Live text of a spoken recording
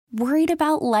Worried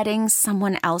about letting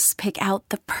someone else pick out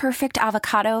the perfect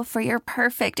avocado for your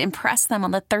perfect impress them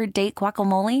on the third date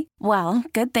guacamole? Well,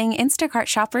 good thing Instacart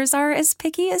shoppers are as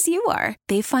picky as you are.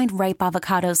 They find ripe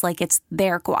avocados like it's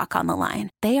their guac on the line.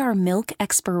 They are milk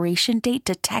expiration date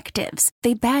detectives.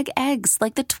 They bag eggs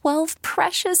like the 12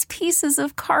 precious pieces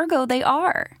of cargo they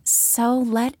are. So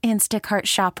let Instacart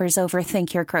shoppers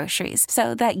overthink your groceries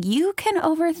so that you can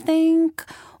overthink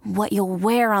what you'll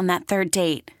wear on that third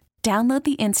date. Download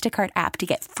the Instacart app to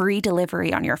get free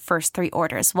delivery on your first 3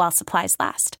 orders while supplies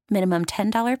last. Minimum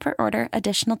 $10 per order.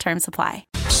 Additional terms apply.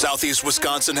 Southeast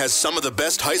Wisconsin has some of the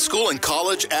best high school and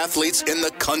college athletes in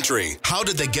the country. How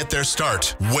did they get their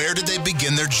start? Where did they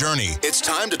begin their journey? It's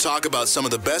time to talk about some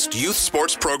of the best youth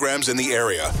sports programs in the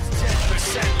area.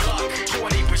 10% luck,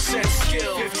 20%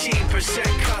 skill,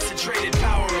 15% concentrated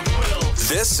power of will.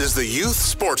 This is the Youth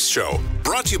Sports Show,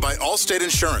 brought to you by Allstate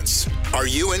Insurance. Are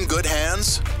you in good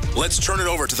hands? Let's turn it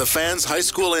over to the Fans High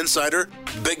School insider,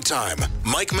 big time,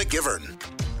 Mike McGivern.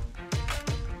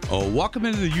 Oh, welcome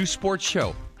into the Youth Sports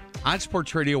Show on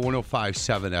Sports Radio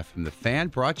 105.7 FM. The Fan,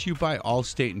 brought to you by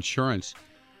Allstate Insurance.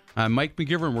 I'm Mike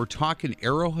McGivern. We're talking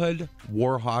Arrowhead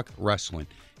Warhawk Wrestling.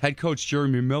 Head coach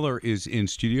Jeremy Miller is in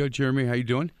studio. Jeremy, how you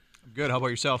doing? Good. How about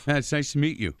yourself? It's nice to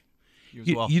meet you. You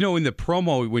as well. You know, in the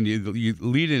promo, when you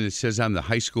lead in, it says I'm the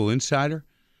high school insider.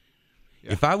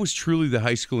 Yeah. If I was truly the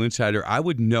high school insider, I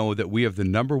would know that we have the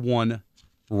number 1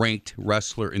 ranked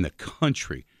wrestler in the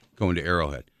country going to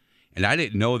Arrowhead. And I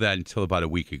didn't know that until about a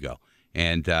week ago.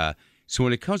 And so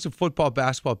when it comes to football,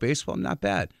 basketball, baseball, I'm not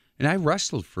bad. And I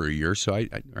wrestled for a year, so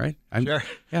I'm sure.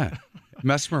 Yeah,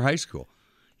 Messmer High School.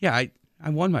 Yeah, I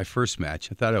won my first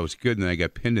match. I thought I was good, and then I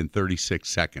got pinned in 36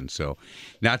 seconds, so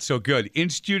not so good. In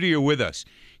studio with us,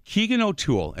 Keegan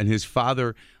O'Toole and his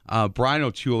father, Brian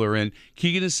O'Toole, are in.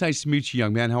 Keegan, it's nice to meet you,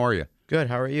 young man. How are you? Good.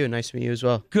 How are you? Nice to meet you as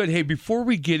well. Good. Hey, before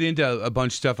we get into a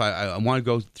bunch of stuff, I want to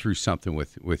go through something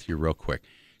with you real quick.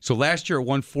 So last year at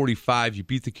 145, you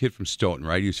beat the kid from Stoughton,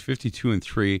 right? He was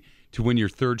 52-3 to win your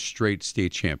 3rd straight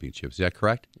state championship. Is that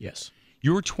correct? Yes.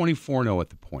 You were 24-0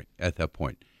 at that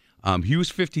point. He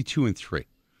was 52-3.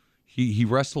 He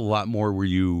wrestled a lot more. Were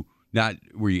you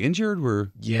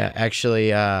injured? Yeah,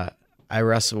 actually, I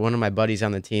wrestled one of my buddies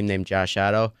on the team named Josh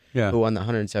Otto, who won the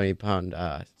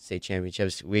 170-pound state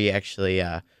championships. We actually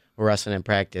were wrestling in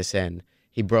practice, and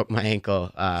he broke my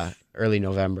ankle early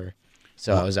November.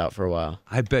 So I was out for a while.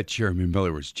 I bet Jeremy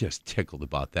Miller was just tickled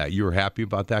about that. You were happy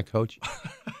about that, Coach?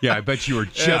 Yeah, I bet you were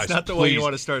just It's not the way you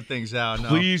want to start things out. No.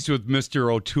 Pleased with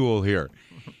Mr. O'Toole here.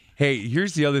 Hey,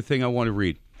 here's the other thing I want to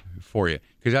read for you,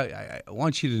 because I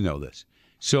want you to know this.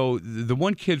 So the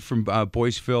one kid from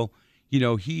Boyceville, you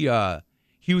know, he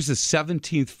was the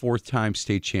 17th fourth-time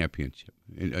state champion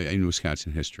in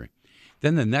Wisconsin history.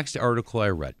 Then the next article I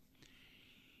read,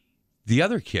 the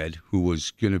other kid, who was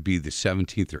going to be the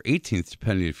 17th or 18th,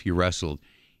 depending if he wrestled,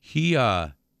 he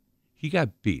got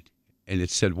beat. And it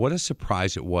said what a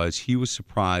surprise it was. He was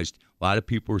surprised. A lot of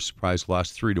people were surprised,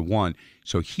 lost 3-1.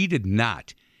 So he did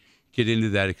not get into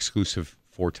that exclusive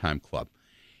 4-time club.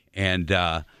 And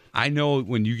I know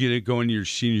when you get it going into your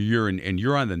senior year and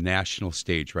you're on the national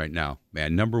stage right now,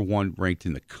 man, number 1 ranked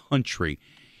in the country,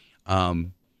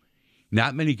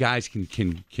 not many guys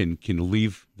can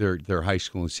leave their high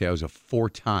school and say I was a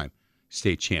 4-time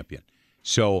state champion.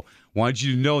 So wanted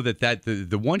you to know that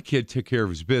the one kid took care of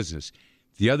his business.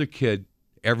 The other kid,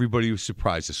 everybody was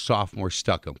surprised. The sophomore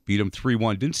stuck him, beat him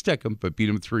 3-1. Didn't stick him, but beat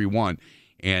him 3-1.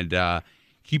 And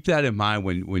keep that in mind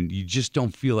when you just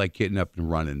don't feel like getting up and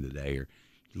running today or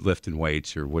lifting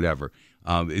weights or whatever.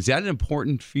 Is that an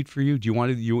important feat for you? Do you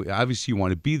want to? You obviously you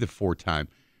want to be the 4-time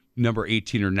number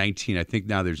 18 or 19. I think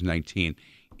now there's 19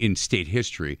 in state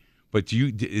history. But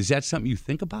is that something you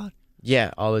think about?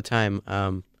 Yeah, all the time.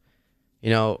 You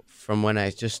know, from when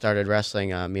I just started wrestling,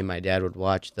 me and my dad would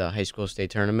watch the high school state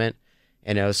tournament,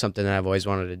 and it was something that I've always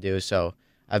wanted to do. So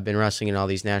I've been wrestling in all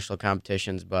these national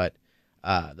competitions, but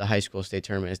the high school state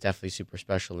tournament is definitely super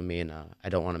special to me, and I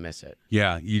don't want to miss it.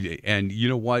 Yeah, and you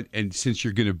know what? And since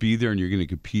you're going to be there and you're going to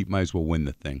compete, might as well win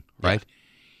the thing, right? Yeah.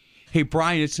 Hey,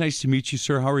 Brian, it's nice to meet you,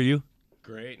 sir. How are you?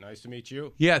 Great. Nice to meet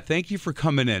you. Yeah, thank you for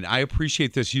coming in. I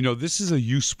appreciate this. You know, this is a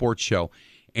youth sports show,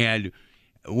 and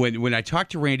when I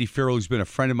talked to Randy Farrell, who's been a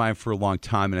friend of mine for a long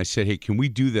time, and I said, hey, can we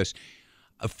do this?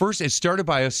 First, it started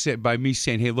by me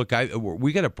saying, hey, look,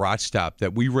 we got a Brat Stop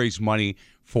that we raise money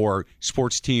for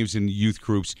sports teams and youth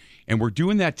groups, and we're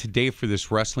doing that today for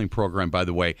this wrestling program, by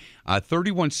the way.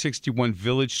 3161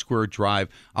 Village Square Drive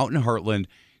out in Heartland.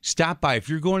 Stop by. If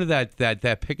you're going to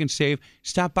that pick and save,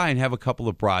 stop by and have a couple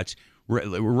of brats.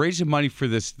 We're raising money for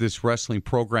this wrestling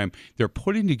program. They're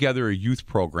putting together a youth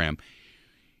program.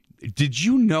 Did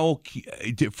you know?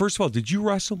 First of all, did you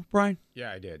wrestle, Brian?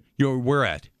 Yeah, I did. Where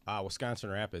at? Wisconsin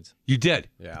Rapids. You did.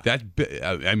 Yeah.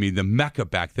 I mean, the mecca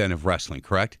back then of wrestling,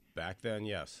 correct? Back then,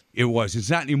 yes. It was. It's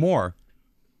not anymore.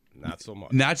 Not so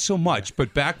much. Not so much.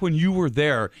 But back when you were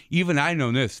there, even I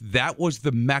know this. That was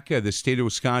the mecca of the state of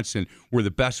Wisconsin, where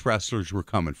the best wrestlers were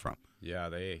coming from. Yeah,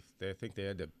 they think they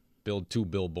had to build 2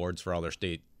 billboards for all their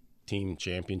state team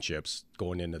championships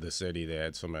going into the city. They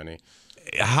had so many.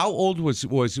 How old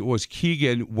was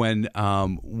Keegan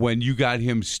when you got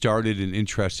him started and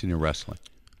interested in wrestling?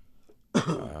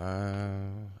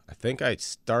 I think I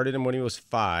started him when he was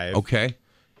 5. Okay.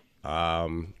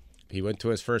 He went to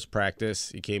his first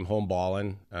practice. He came home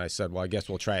balling, and I said, "Well, I guess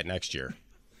we'll try it next year."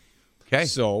 Okay.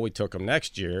 So we took him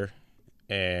next year,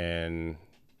 and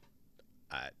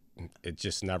it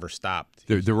just never stopped.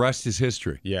 The rest is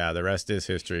history. Yeah, the rest is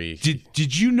history.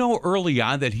 Did you know early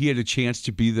on that he had a chance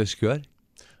to be this good?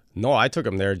 No, I took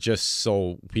him there just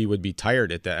so he would be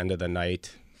tired at the end of the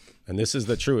night. And this is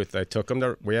the truth. I took him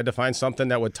there. We had to find something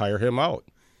that would tire him out.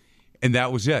 And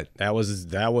that was it. That was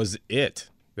it.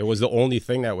 It was the only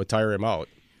thing that would tire him out.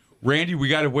 Randy, we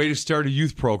got a way to start a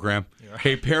youth program. Yeah.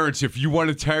 Hey, parents, if you want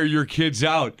to tire your kids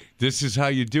out, this is how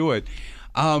you do it.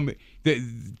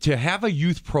 To have a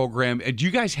youth program, do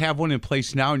you guys have one in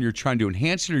place now and you're trying to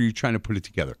enhance it, or are you trying to put it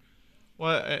together?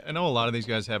 Well, I know a lot of these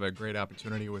guys have a great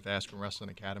opportunity with Askren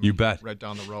Wrestling Academy. You bet. Right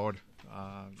down the road.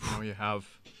 You have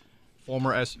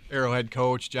former Arrowhead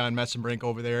coach John Metzenbrink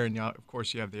over there, and of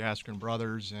course you have the Askren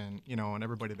brothers, and and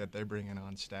everybody that they bring in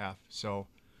on staff. So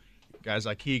guys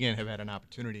like Keegan have had an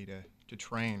opportunity to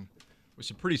train with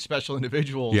some pretty special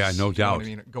individuals. Yeah, no doubt.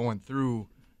 Going through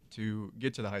to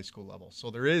get to the high school level.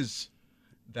 So there is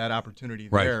that opportunity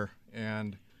right there,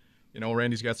 and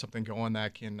Randy's got something going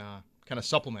that can kind of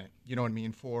supplement,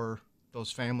 for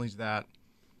those families that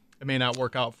it may not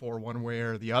work out for one way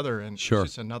or the other, and sure.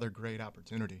 It's just another great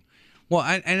opportunity. Well,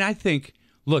 and I think,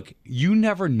 look, you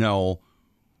never know.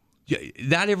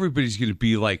 Not everybody's going to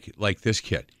be like this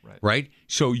kid, right?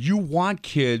 So you want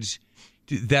kids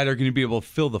that are going to be able to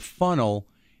fill the funnel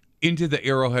into the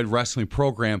Arrowhead Wrestling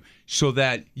program so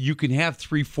that you can have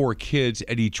 3-4 kids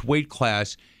at each weight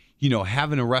class,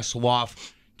 having to wrestle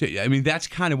off. That's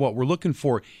kind of what we're looking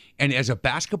for. And as a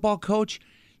basketball coach,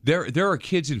 there are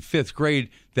kids in 5th grade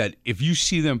that if you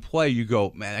see them play, you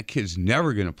go, man, that kid's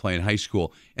never going to play in high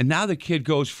school. And now the kid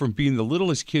goes from being the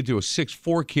littlest kid to a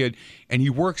 6'4" kid, and he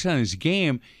works on his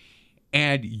game.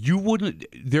 And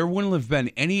there wouldn't have been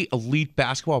any elite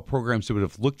basketball programs that would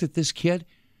have looked at this kid,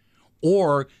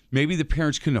 or maybe the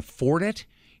parents couldn't afford it.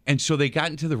 And so they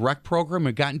got into the rec program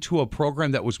and got into a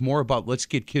program that was more about let's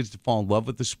get kids to fall in love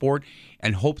with the sport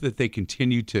and hope that they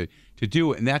continue to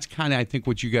do it. And that's kind of, I think,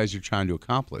 what you guys are trying to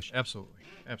accomplish. Absolutely.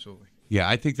 Yeah,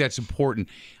 I think that's important.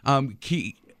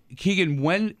 Keegan,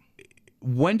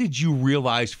 when did you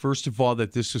realize, first of all,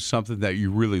 that this was something that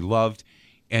you really loved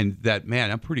and that,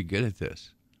 man, I'm pretty good at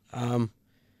this?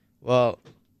 Well,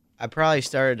 I probably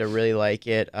started to really like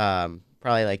it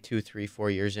probably like 2, 3, 4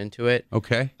 years into it.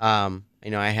 Okay.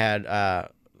 I had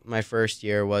my first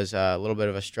year was a little bit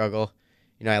of a struggle.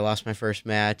 I lost my first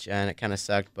match, and it kind of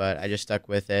sucked, but I just stuck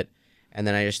with it. And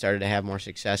then I just started to have more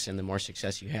success, and the more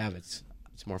success you have, it's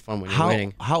more fun when you're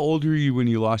winning. How old were you when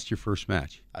you lost your first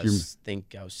match? I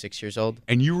think I was 6 years old.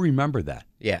 And you remember that?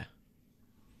 Yeah.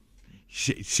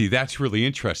 See, that's really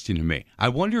interesting to me. I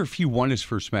wonder if he won his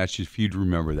first match, if you'd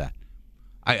remember that.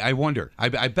 I wonder.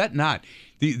 I bet not.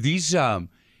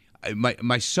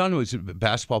 My son was a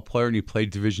basketball player, and he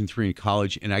played Division III in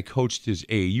college, and I coached his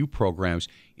AAU programs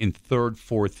in 3rd,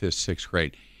 4th, and 6th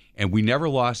grade. And we never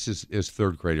lost his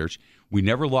 3rd graders. We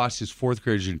never lost his 4th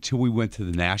graders until we went to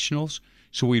the Nationals.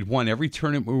 So we'd won every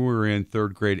tournament we were in,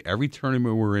 3rd grade, every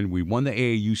tournament we were in. We won the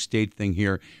AAU state thing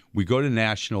here. We go to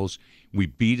Nationals. We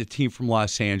beat a team from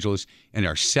Los Angeles. And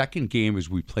our second game is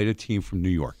we played a team from New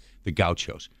York, the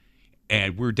Gauchos.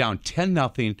 And we were down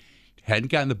 10-0, hadn't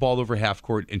gotten the ball over half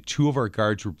court, and 2 of our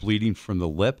guards were bleeding from the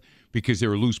lip because they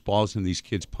were loose balls, and these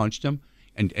kids punched them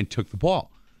and took the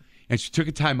ball. And so took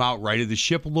a timeout, righted the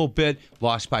ship a little bit,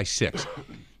 lost by 6.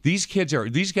 These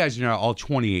guys are now all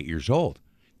 28 years old.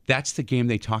 That's the game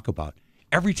they talk about.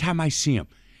 Every time I see them,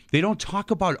 they don't talk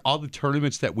about all the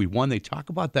tournaments that we won. They talk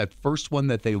about that first one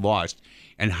that they lost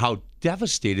and how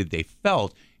devastated they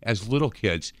felt as little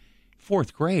kids.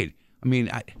 4th grade.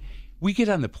 We get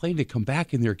on the plane to come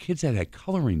back, and there are kids that had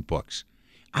coloring books.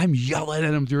 I'm yelling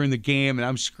at them during the game, and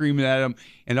I'm screaming at them,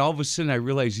 and all of a sudden I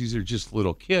realize these are just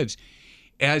little kids.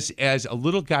 As a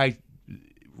little guy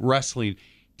wrestling,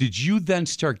 did you then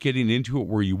start getting into it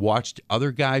where you watched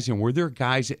other guys, and were there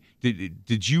guys,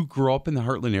 did you grow up in the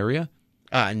Heartland area?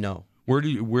 No. Where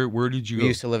did you We go?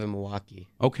 used to live in Milwaukee.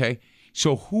 Okay.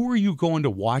 So who were you going to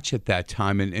watch at that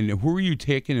time, and who were you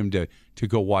taking him to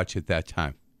go watch at that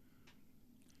time?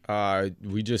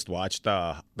 We just watched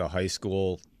the high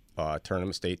school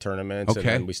state tournaments, Okay. and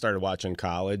then we started watching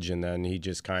college, and then he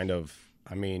just kind of,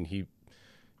 I mean,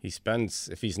 he spends,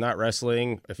 if he's not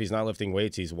wrestling, if he's not lifting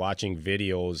weights, he's watching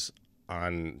videos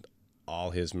on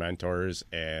all his mentors,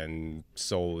 and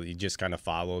so he just kind of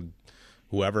followed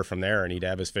whoever from there, and he'd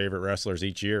have his favorite wrestlers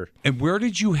each year. And where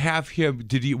did you have him?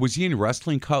 Was he in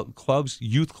wrestling clubs,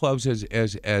 youth clubs,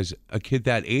 as a kid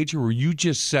that age, or were you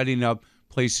just setting up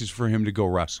places for him to go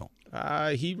wrestle?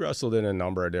 He wrestled in a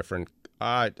number of different,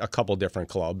 a couple different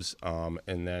clubs,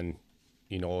 and then,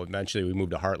 eventually we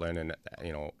moved to Heartland, and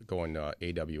going to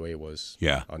AWA was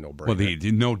a no-brainer. Well,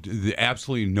 the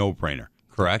absolutely no-brainer.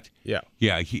 Correct? Yeah.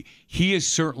 Yeah, he is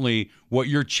certainly what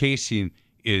you're chasing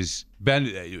is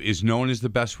known as the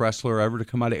best wrestler ever to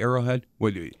come out of Arrowhead.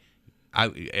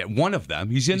 One of them.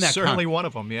 He's certainly one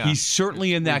of them, yeah. He's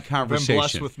certainly in that conversation. I've been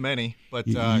blessed with many, but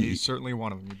he's certainly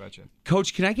one of them, you betcha.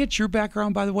 Coach, can I get your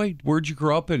background, by the way? Where'd you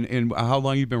grow up, and how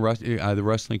long you've been the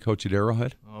wrestling coach at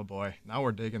Arrowhead? Oh, boy. Now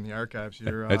we're digging the archives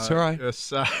here. That's all right.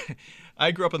 Yes, I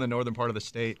grew up in the northern part of the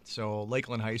state, so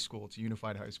Lakeland High School. It's a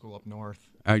unified high school up north.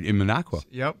 In Minocqua.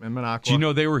 Yep, in Minocqua. Do you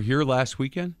know they were here last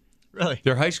weekend? Really?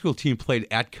 Their high school team played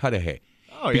at Cudahy.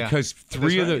 Oh, yeah. Because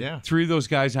three of those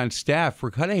guys on staff were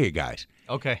Cudahy guys.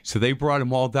 Okay. So they brought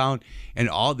them all down, and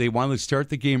they wanted to start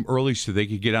the game early so they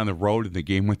could get on the road, and the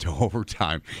game went to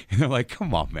overtime. And they're like,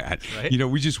 come on, man. Right?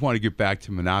 We just want to get back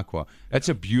to Minocqua. That's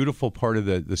a beautiful part of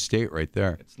the state right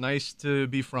there. It's nice to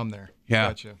be from there. Yeah.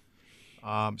 Gotcha.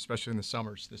 Especially in the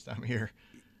summers this time of year.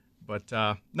 But,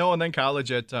 no, and then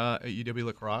college at UW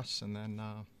La Crosse, and then,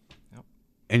 yep.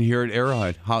 And here at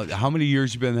Arrowhead, how many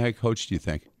years you been the head coach, do you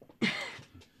think?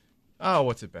 Oh,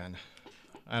 what's it been?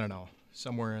 I don't know.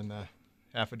 Somewhere in the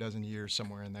half a dozen years,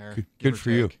 somewhere in there. Good for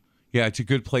you. Yeah, it's a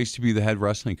good place to be the head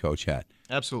wrestling coach at.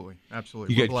 Absolutely. We're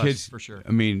You got blessed, kids, for sure.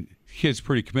 I mean, kids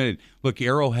pretty committed. Look,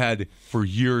 Arrowhead for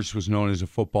years was known as a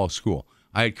football school.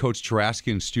 I had Coach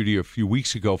Tarasky in studio a few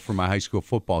weeks ago for my high school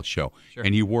football show,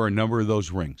 and he wore a number of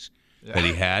those rings that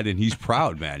he had, and he's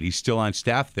proud, man. He's still on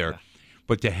staff there. Yeah.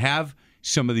 But to have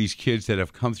some of these kids that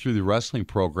have come through the wrestling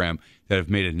program that have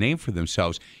made a name for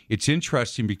themselves, it's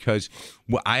interesting because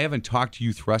I haven't talked to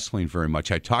youth wrestling very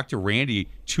much. I talked to Randy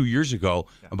 2 years ago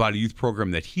about a youth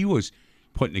program that he was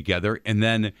putting together, and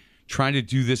then trying to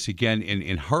do this again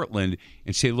in Heartland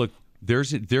and say, look,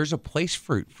 there's a place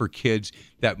for kids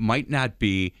that might not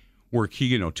be where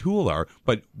Keegan O'Toole are,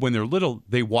 but when they're little,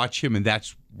 they watch him, and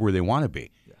that's where they want to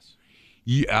be. Yes.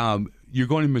 You're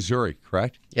going to Missouri,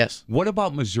 correct? Yes. What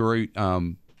about Missouri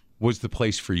was the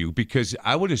place for you? Because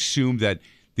I would assume that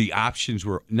the options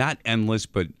were not endless,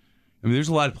 but I mean, there's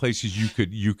a lot of places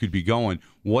you could be going.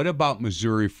 What about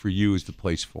Missouri for you is the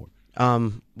place for?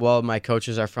 Well, my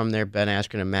coaches are from there, Ben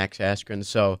Askren and Max Askren.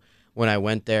 So when I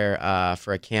went there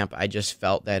for a camp, I just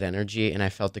felt that energy, and I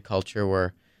felt the culture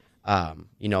where,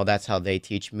 that's how they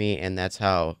teach me, and that's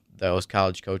how those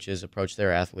college coaches approach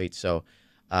their athletes. So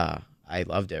I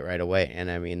loved it right away.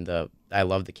 And I mean, I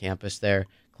love the campus there.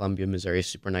 Columbia, Missouri,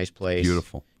 super nice place.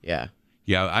 Beautiful. Yeah.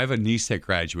 Yeah, I have a niece that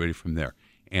graduated from there,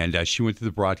 and she went to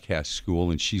the broadcast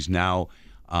school, and she's now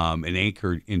an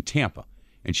anchor in Tampa.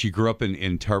 And she grew up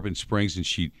in Tarpon Springs, and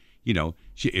she,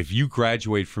 if you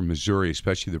graduate from Missouri,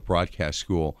 especially the broadcast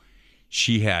school,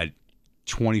 she had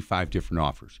 25 different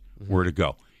offers where to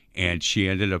go. And she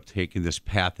ended up taking this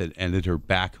path that ended her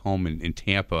back home in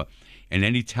Tampa. And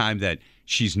any time that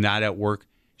she's not at work,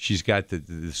 she's got the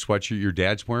sweatshirt your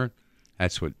dad's wearing.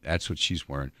 That's what she's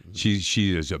wearing.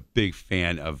 She is a big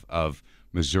fan of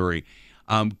Missouri.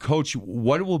 Coach,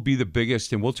 what will be the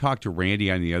biggest, and we'll talk to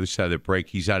Randy on the other side of the break.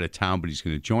 He's out of town, but he's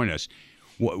going to join us.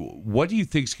 What do you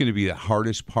think is going to be the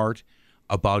hardest part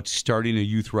about starting a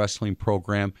youth wrestling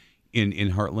program in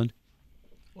Heartland?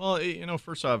 Well,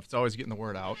 first off, it's always getting the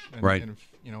word out. And, right. And,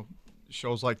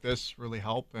 shows like this really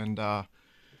help. And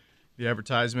the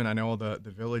advertisement, I know the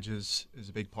Village is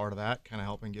a big part of that, kind of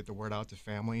helping get the word out to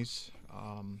families.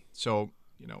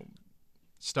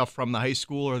 Stuff from the high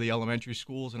school or the elementary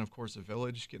schools, and of course the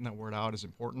Village, getting that word out is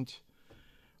important.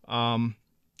 And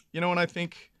I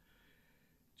think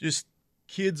just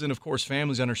kids and of course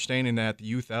families understanding that at the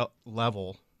youth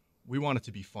level, we want it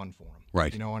to be fun for them.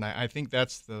 Right. And I think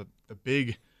that's the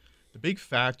big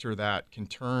factor that can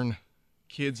turn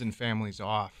kids and families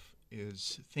off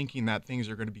is thinking that things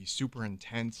are going to be super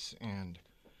intense and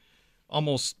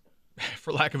almost,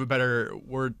 for lack of a better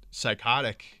word,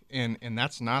 psychotic, and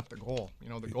that's not the goal.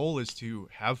 The goal is to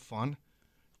have fun,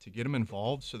 to get them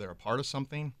involved so they're a part of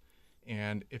something,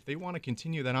 And if they want to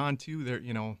continue that on to their,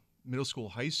 middle school,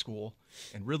 high school,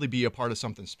 and really be a part of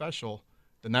something special,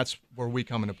 then that's where we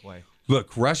come into play.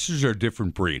 Look, wrestlers are a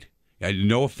different breed. And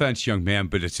no offense, young man,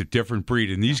 but it's a different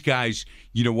breed. And these guys,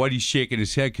 you know what? He's shaking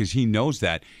his head because he knows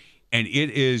that. And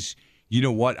it is, you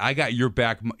know what? I got your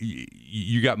back.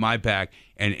 You got my back.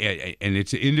 And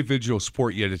it's an individual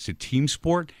sport, yet it's a team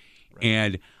sport. Right.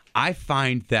 And I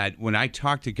find that when I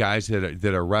talk to guys that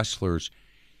are wrestlers,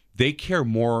 they care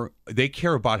more. They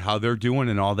care about how they're doing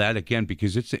and all that, again,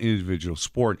 because it's an individual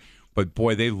sport. But,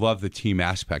 boy, they love the team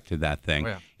aspect of that thing. Oh,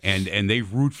 yeah. And they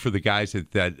root for the guys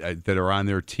that are on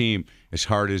their team as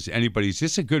hard as anybody. Is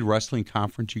this a good wrestling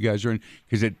conference you guys are in?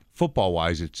 Because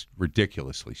football-wise, it's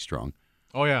ridiculously strong.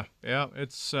 Oh, yeah. Yeah,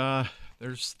 it's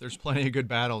there's plenty of good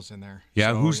battles in there.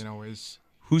 Yeah, so,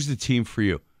 who's the team for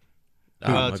you?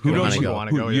 Who don't you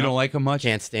want to go? You don't like them much?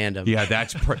 Can't stand them. Yeah,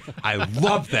 I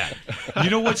love that.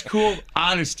 You know what's cool?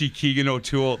 Honesty, Keegan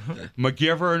O'Toole.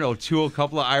 McGivern, O'Toole, a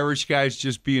couple of Irish guys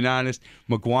just being honest.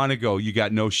 McGuanago, you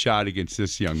got no shot against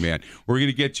this young man. We're going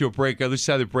to get to a break. Other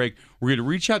side of the break, we're going to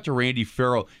reach out to Randy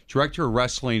Farrell, Director of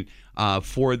Wrestling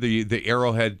for the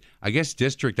Arrowhead, I guess,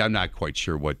 district. I'm not quite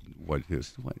sure what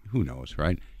who knows,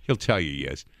 right? He'll tell you he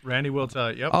is. Randy will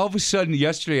tell you. Yep. All of a sudden,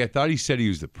 yesterday, I thought he said he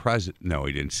was the president. No,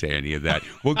 he didn't say any of that.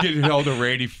 We'll get held to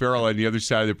Randy Farrell on the other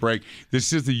side of the break.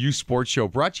 This is the Youth Sports Show,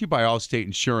 brought to you by Allstate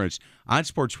Insurance on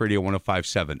Sports Radio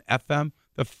 105.7 FM,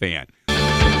 The Fan.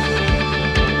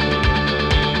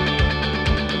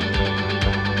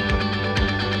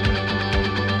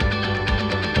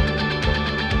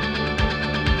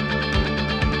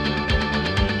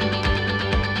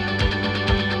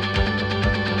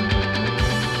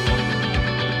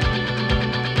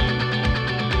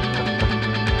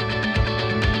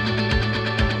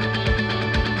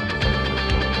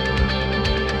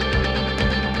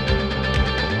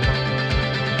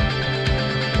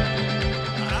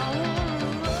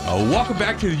 Welcome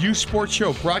back to the Youth Sports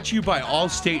Show, brought to you by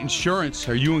Allstate Insurance.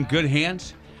 Are you in good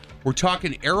hands? We're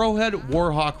talking Arrowhead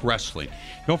Warhawk Wrestling.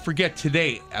 Don't forget,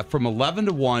 today from 11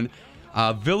 to 1,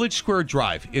 Village Square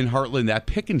Drive in Heartland, that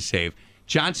pick and save.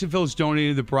 Johnsonville's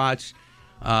donated the brats,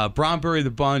 Brownberry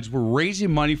the buns. We're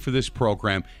raising money for this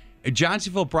program.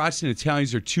 Johnsonville brats and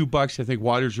Italians are $2. I think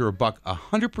Waters are $1.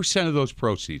 100% of those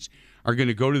proceeds are going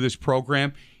to go to this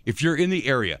program. If you're in the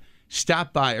area,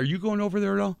 stop by. Are you going over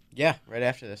there at all? Yeah, right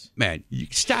after this. Man, you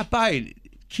stop by.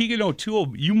 Keegan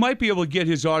O'Toole, you might be able to get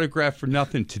his autograph for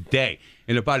nothing today.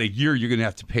 In about a year, you're going to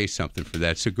have to pay something for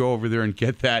that. So go over there and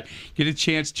get that. Get a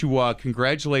chance to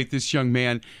congratulate this young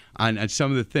man on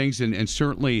some of the things, and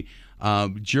certainly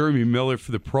Jeremy Miller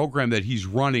for the program that he's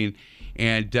running.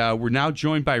 And we're now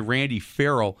joined by Randy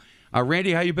Farrell.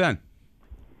 Randy, how you been?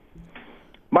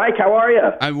 Mike, how are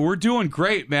you? We're doing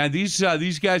great, man. These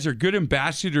guys are good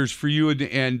ambassadors for you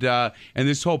and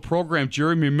this whole program.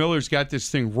 Jeremy Miller's got this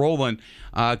thing rolling.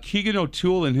 Keegan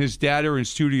O'Toole and his dad are in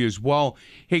studio as well.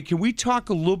 Hey, can we talk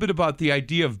a little bit about the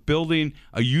idea of building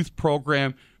a youth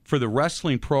program for the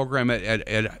wrestling program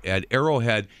at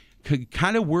Arrowhead?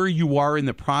 Kind of where you are in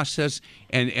the process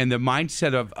and the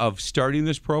mindset of starting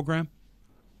this program?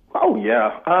 Oh,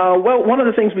 yeah. Well, one of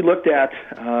the things we looked at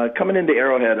coming into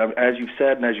Arrowhead, as you've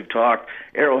said and as you've talked,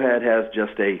 Arrowhead has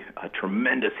just a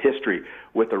tremendous history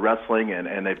with the wrestling,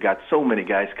 and they've got so many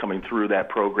guys coming through that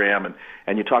program.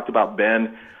 And you talked about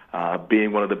Ben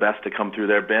being one of the best to come through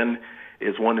there. Ben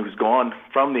is one who's gone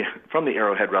from the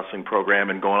Arrowhead wrestling program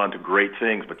and gone on to great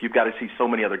things. But you've got to see so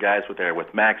many other guys with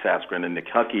Max Askren and Nick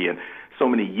Huckey and so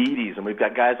many Yeeties. And we've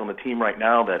got guys on the team right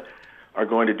now that are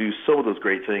going to do so of those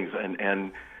great things.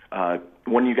 And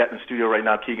one you got in the studio right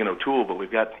now, Keegan O'Toole, but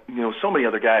we've got so many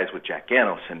other guys with Jack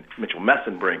Ganos and Mitchell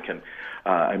Messenbrink, and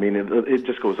it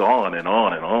just goes on and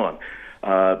on and on.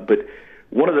 But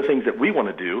one of the things that we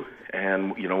want to do,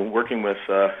 and working with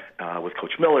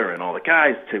Coach Miller and all the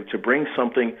guys to bring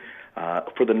something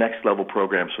for the next level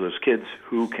program, so those kids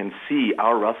who can see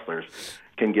our wrestlers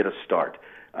can get a start.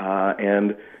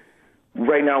 And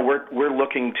right now, we're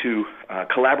looking to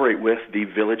collaborate with the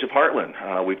Village of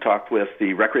Heartland. We've talked with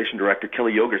the Recreation Director,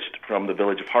 Kelly Yogerst, from the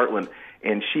Village of Heartland,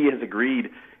 and she has agreed,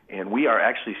 and we are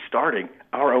actually starting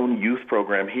our own youth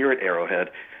program here at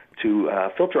Arrowhead to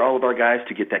filter all of our guys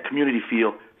to get that community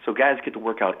feel, so guys get to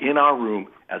work out in our room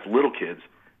as little kids,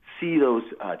 see those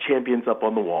champions up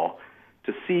on the wall,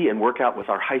 to see and work out with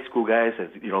our high school guys. As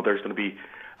there's going to be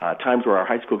times where our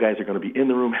high school guys are going to be in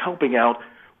the room helping out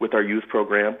with our youth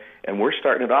program, and we're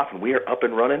starting it off, and we are up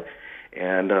and running.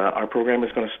 And our program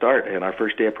is going to start, and our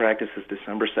first day of practice is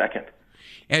December 2nd.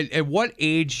 And at what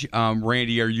age,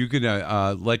 Randy, are you going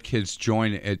to let kids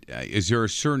join? Is there a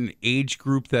certain age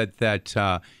group that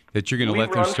you're going to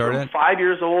let them start at? 5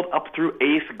 years old up through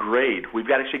 8th grade. We've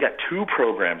actually got 2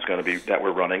 programs going to be that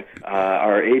we're running.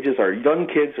 Our ages, our young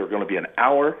kids are going to be an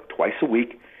hour twice a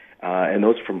week, and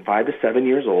those from 5 to 7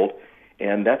 years old.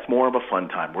 And that's more of a fun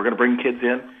time. We're going to bring kids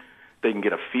in. They can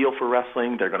get a feel for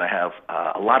wrestling. They're going to have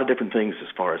a lot of different things as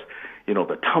far as,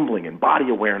 the tumbling and body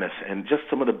awareness and just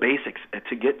some of the basics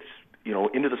to get,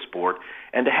 into the sport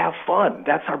and to have fun.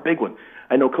 That's our big one.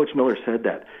 I know Coach Miller said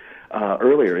that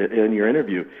earlier in your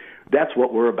interview. That's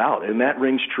what we're about, and that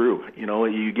rings true.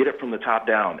 You get it from the top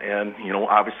down, and,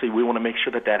 obviously we want to make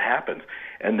sure that happens.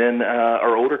 And then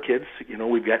our older kids,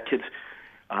 we've got kids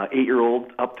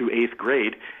 8-year-old up through 8th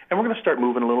grade, and we're going to start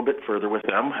moving a little bit further with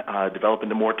them, develop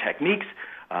into more techniques.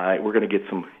 We're going to get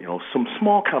some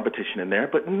small competition in there,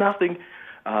 but nothing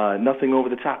over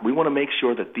the top. We want to make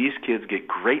sure that these kids get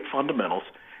great fundamentals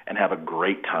and have a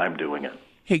great time doing it.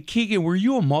 Hey, Keegan, were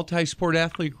you a multi-sport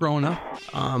athlete growing up?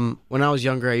 When I was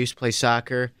younger, I used to play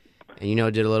soccer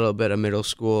and, did a little bit of middle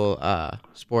school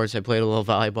sports. I played a little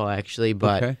volleyball, actually,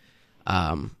 but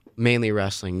mainly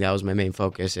wrestling. That was my main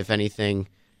focus. If anything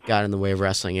got in the way of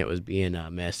wrestling, it was being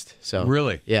missed. So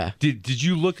really, yeah. Did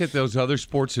you look at those other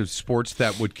sports as sports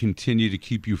that would continue to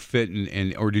keep you fit,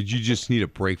 and or did you just need a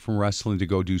break from wrestling to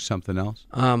go do something else?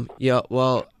 Yeah.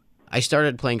 Well, I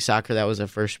started playing soccer. That was the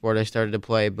first sport I started to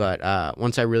play. But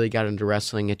once I really got into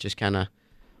wrestling, it just kind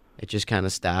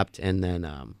of stopped, and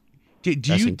then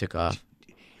wrestling took off.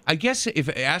 I guess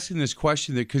if asking this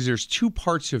question, because there's 2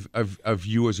 parts of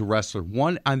you as a wrestler.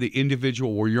 One on the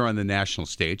individual where you're on the national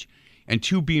stage, and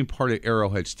 2 being part of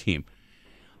Arrowhead's team.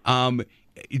 Do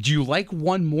you like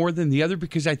one more than the other?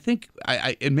 Because I think,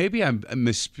 and maybe I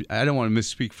don't want to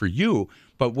misspeak for you,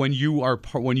 but when you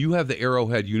have the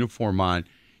Arrowhead uniform on,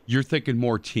 you're thinking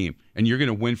more team, and you're going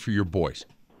to win for your boys.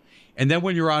 And then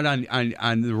when you're out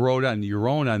on the road on your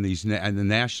own on the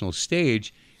national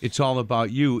stage, it's all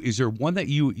about you. Is there one that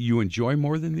you enjoy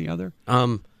more than the other?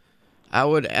 I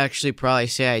would actually probably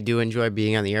say I do enjoy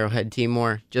being on the Arrowhead team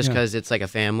more, just because it's like a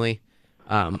family.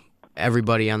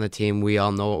 Everybody on the team, we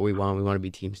all know what we want. We want to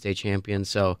be team state champions.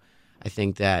 So I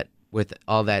think that with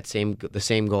all that the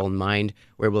same goal in mind,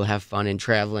 we're able to have fun, and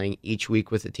traveling each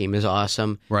week with the team is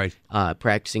awesome. Right.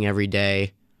 Practicing every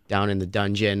day down in the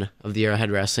dungeon of the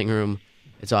Arrowhead Wrestling Room.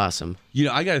 It's awesome.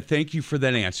 I got to thank you for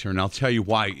that answer, and I'll tell you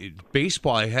why.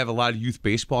 Baseball, I have a lot of youth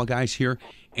baseball guys here,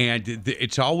 and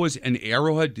it's always an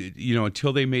Arrowhead,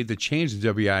 until they made the change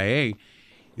to WIA,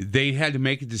 they had to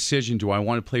make a decision, do I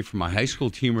want to play for my high school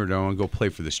team or do I want to go play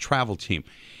for this travel team?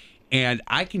 And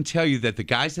I can tell you that the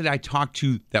guys that I talked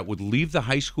to that would leave the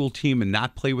high school team and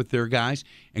not play with their guys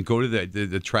and go to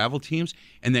the travel teams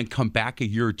and then come back a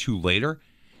year or 2 later,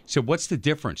 so what's the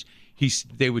difference?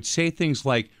 They would say things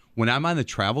like, when I'm on the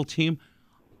travel team,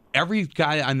 every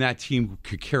guy on that team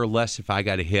could care less if I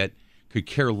got a hit, could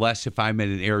care less if I made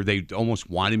an error. They almost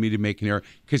wanted me to make an error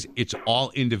because it's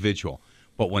all individual.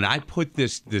 But when I put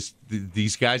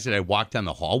these guys that I walked down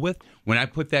the hall with, when I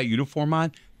put that uniform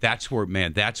on, that's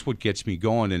what gets me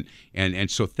going.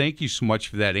 And so thank you so much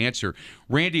for that answer.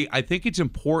 Randy, I think it's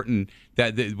important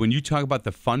that when you talk about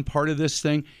the fun part of this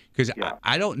thing, because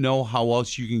I don't know how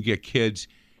else you can get kids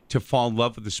to fall in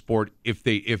love with the sport if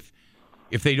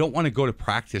they don't want to go to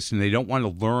practice and they don't want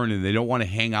to learn and they don't want to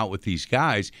hang out with these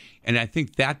guys. And I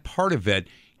think that part of it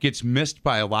gets missed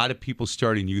by a lot of people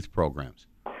starting youth programs.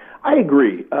 I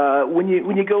agree. When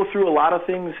you go through a lot of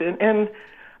things, and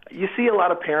you see a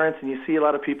lot of parents and you see a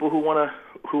lot of people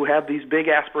who have these big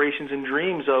aspirations and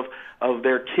dreams of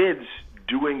their kids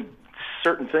doing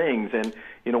certain things, and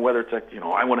whether it's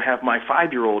I want to have my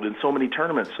 5-year-old in so many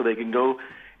tournaments so they can go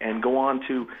on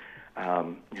to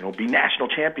be national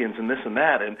champions and this and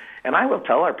that, and I will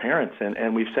tell our parents,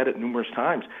 and we've said it numerous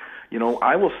times,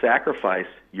 I will sacrifice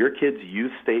your kid's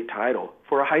youth state title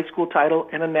for a high school title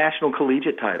and a national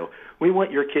collegiate title. We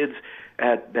want your kids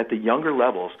at the younger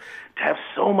levels to have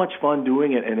so much fun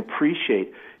doing it and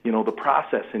appreciate, the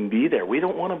process and be there. We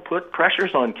don't want to put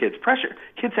pressures on kids.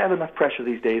 Kids have enough pressure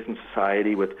these days in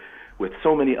society with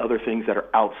so many other things that are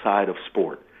outside of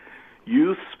sport.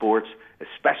 Youth sports,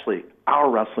 especially our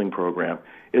wrestling program,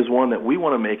 is one that we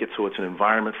want to make it so it's an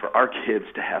environment for our kids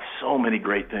to have so many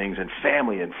great things, and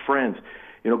family and friends.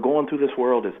 Going through this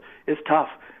world is tough,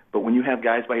 but when you have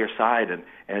guys by your side,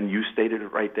 and you stated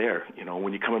it right there,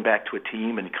 when you're coming back to a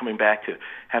team and you're coming back to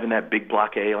having that big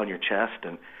block A on your chest,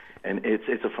 and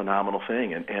it's a phenomenal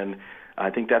thing. And I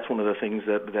think that's one of the things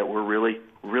that we're really,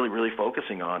 really, really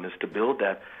focusing on, is to build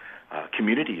that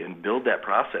community and build that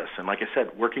process. And like I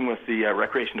said, working with the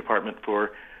recreation department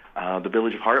for the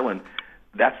Village of Heartland,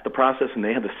 that's the process, and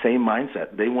they have the same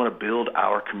mindset. They want to build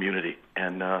our community,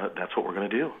 and that's what we're going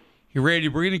to do. Hey, Randy,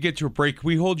 we're going to get to a break. Can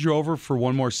we hold you over for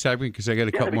one more segment because I got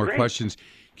a couple more questions?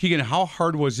 Keegan, how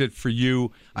hard was it for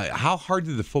you? How hard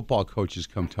did the football coaches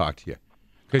come talk to you?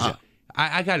 Because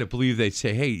I got to believe they'd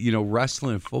say, hey,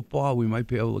 wrestling and football, we might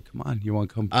be able to, come on, you want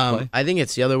to come play? I think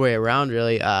it's the other way around,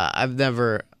 really. I've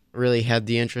never really had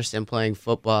the interest in playing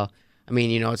football. I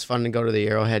mean, it's fun to go to the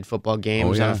Arrowhead football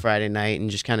games on a Friday night and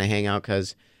just kind of hang out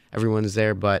because everyone's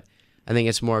there. But I think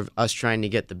it's more of us trying to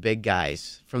get the big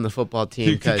guys from the football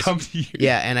team.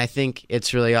 Yeah, and I think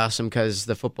it's really awesome because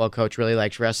the football coach really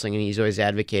likes wrestling, and he's always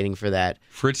advocating for that.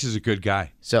 Fritz is a good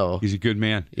guy. So he's a good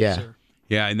man. Yeah. Sure.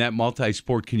 Yeah, and that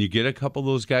multi-sport, can you get a couple of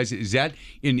those guys? Is that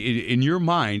in your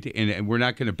mind, and we're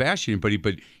not going to bash anybody,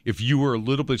 but if you were a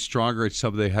little bit stronger at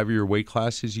some of the heavier weight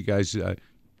classes, you guys have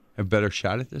a better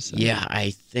shot at this? Yeah, I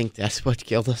think that's what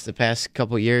killed us the past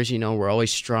couple of years. We're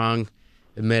always strong,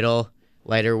 the middle,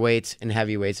 lighter weights, and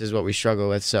heavy weights is what we struggle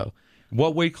with. So,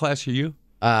 what weight class are you?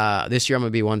 This year I'm going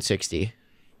to be 160.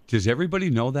 Does everybody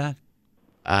know that?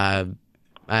 I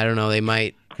don't know. They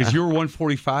might. Because you were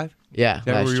 145? Yeah, Is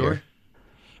that last where you year. were?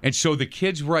 And so the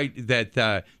kids, right,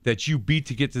 that you beat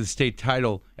to get to the state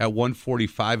title at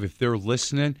 145, if they're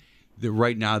listening,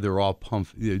 right now they're all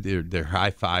pumped. They're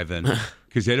high-fiving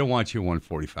because they don't want you at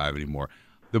 145 anymore.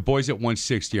 The boys at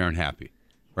 160 aren't happy,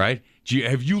 right?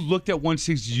 Have you looked at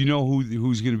 160? Do you know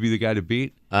who's going to be the guy to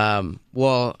beat?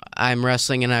 Well, I'm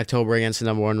wrestling in October against the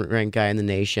number one ranked guy in the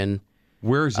nation.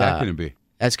 Where is that going to be?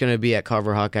 That's going to be at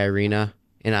Carver Hawkeye Arena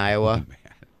in Iowa. Oh,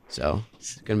 man. So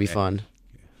it's going to be fun.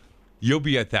 You'll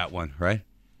be at that one, right?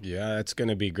 Yeah, that's going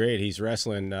to be great. He's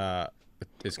wrestling.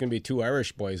 It's going to be two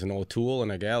Irish boys, an O'Toole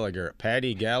and a Gallagher.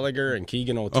 Paddy Gallagher and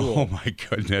Keegan O'Toole. Oh, my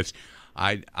goodness.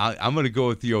 I'm going to go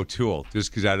with the O'Toole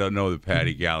just because I don't know the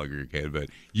Paddy Gallagher kid, but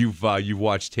you've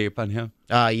watched tape on him?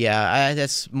 Yeah,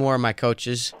 that's more of my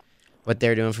coaches, what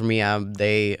they're doing for me.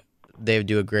 They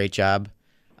do a great job.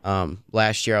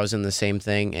 Last year I was in the same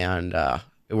thing, and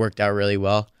it worked out really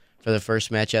well for the first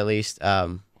match at least.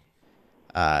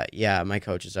 Yeah, my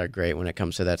coaches are great when it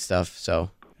comes to that stuff.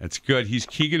 So that's good. He's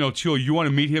Keegan O'Toole. You want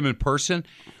to meet him in person?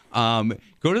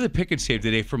 Go to the Pick and Save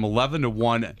today from 11 to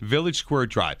 1, Village Square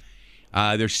Drive.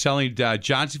 They're selling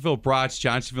Johnsonville brats,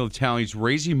 Johnsonville Italians,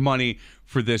 raising money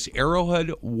for this Arrowhead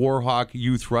Warhawk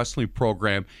Youth Wrestling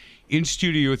Program. In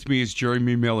studio with me is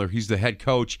Jeremy Miller. He's the head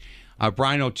coach.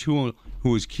 Brian O'Toole,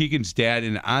 who is Keegan's dad,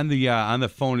 and on the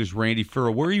phone is Randy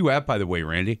Farrell. Where are you at, by the way,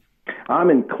 Randy? I'm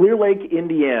in Clear Lake,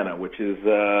 Indiana, which is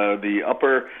the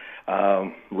upper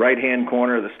right-hand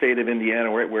corner of the state of Indiana,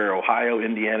 right where Ohio,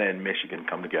 Indiana, and Michigan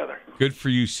come together. Good for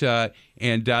you,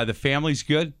 and the family's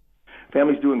good?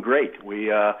 Family's doing great.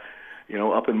 We, up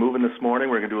and moving this morning.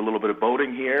 We're going to do a little bit of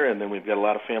boating here, and then we've got a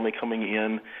lot of family coming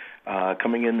in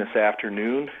this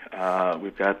afternoon.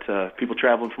 We've got people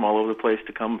traveling from all over the place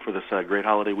to come for this great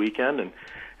holiday weekend, and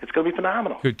it's going to be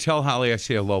phenomenal. Good. Tell Holly I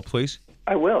say hello, please.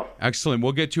 I will. Excellent.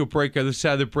 We'll get to a break. On the other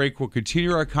side of the break, we'll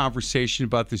continue our conversation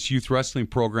about this youth wrestling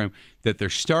program that they're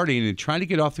starting and trying to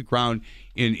get off the ground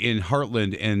in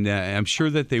Heartland, and I'm sure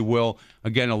that they will.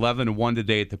 Again, 11 to 1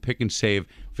 today at the Pick and Save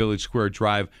Village Square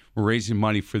Drive. We're raising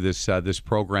money for this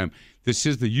program. This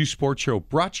is the Youth Sports Show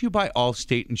brought to you by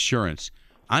Allstate Insurance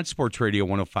on Sports Radio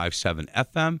 105.7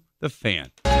 FM, The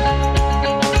Fan.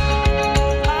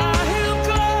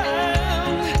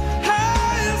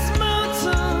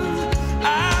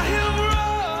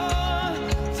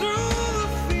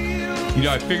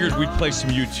 I figured we'd play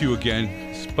some U2 again.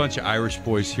 It's a bunch of Irish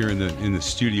boys here in the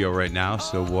studio right now,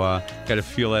 so got to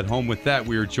feel at home with that.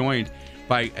 We are joined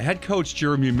by head coach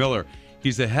Jeremy Miller.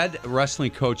 He's the head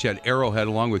wrestling coach at Arrowhead,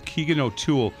 along with Keegan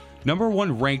O'Toole, number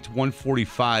one ranked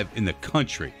 145 in the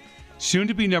country. Soon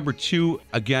to be number 2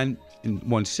 again in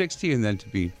 160, and then to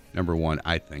be number 1,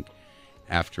 I think,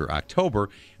 after October,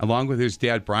 along with his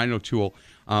dad, Brian O'Toole.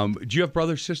 Do you have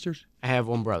brothers, sisters? I have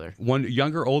one brother. One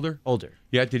younger, older? Older.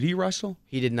 Yeah, did he wrestle?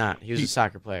 He did not. He was a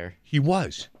soccer player. He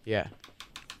was? Yeah.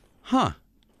 Huh.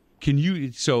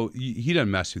 So he doesn't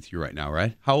mess with you right now,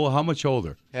 right? How much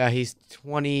older? Yeah, he's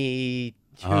 22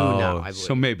 now, I believe.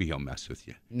 So maybe he'll mess with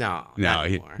you. No, not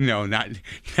anymore. Not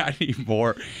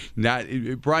anymore.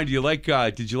 Brian, do you like?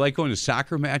 Did you like going to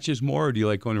soccer matches more, or do you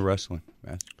like going to wrestling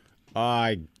matches?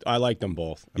 I like them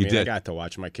both. I did? I got to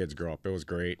watch my kids grow up. It was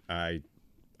great.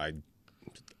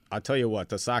 I'll tell you what,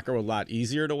 the soccer was a lot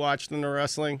easier to watch than the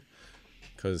wrestling,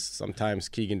 because sometimes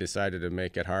Keegan decided to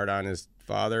make it hard on his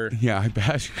father. Yeah, I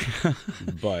bet.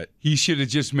 But he should have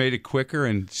just made it quicker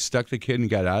and stuck the kid and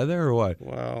got out of there, or what?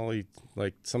 well,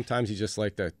 sometimes he just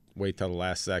like to wait till the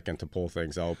last second to pull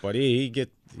things out. But he's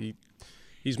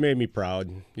made me proud.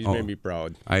 He's made me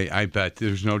proud. I bet.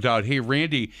 There's no doubt. Hey,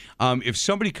 Randy, if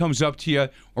somebody comes up to you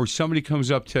or somebody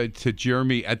comes up to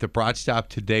Jeremy at the Brat Stop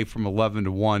today from 11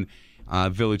 to 1,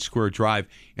 Village Square Drive,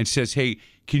 and says, hey,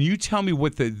 can you tell me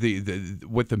what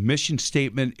the mission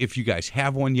statement, if you guys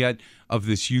have one yet, of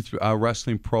this youth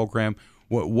wrestling program,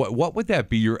 what would that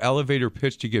be? Your elevator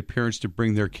pitch to get parents to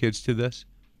bring their kids to this?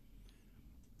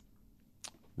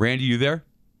 Randy, you there?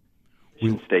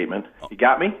 Mission statement. You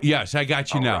got me? Yes, I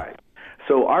got you now. All right.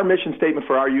 So our mission statement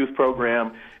for our youth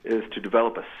program is to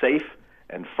develop a safe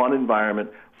and fun environment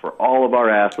for all of our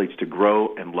athletes to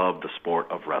grow and love the sport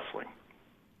of wrestling.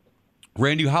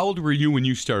 Randy, how old were you when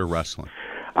you started wrestling?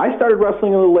 I started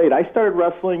wrestling a little late. I started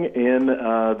wrestling in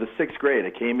the 6th grade.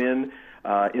 I came in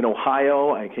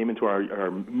Ohio. I came into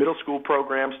our middle school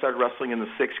program, started wrestling in the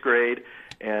 6th grade,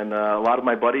 and a lot of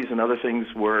my buddies and other things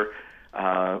were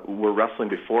wrestling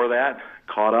before that,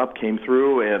 caught up, came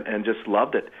through, and just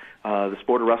loved it. The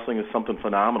sport of wrestling is something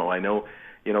phenomenal. I know,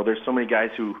 there's so many guys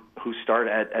who start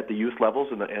at the youth levels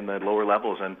and the lower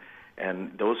levels,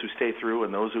 and those who stay through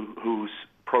and those whose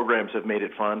programs have made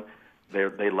it fun,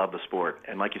 they love the sport.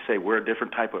 And like you say, we're a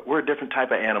different type of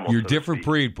animal. You're a different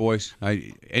breed, boys,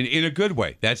 and in a good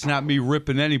way. That's not me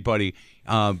ripping anybody,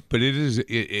 but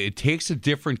it takes a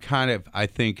different kind of, I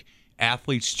think,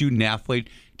 student athlete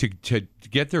to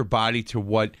get their body to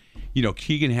what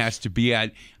Keegan has to be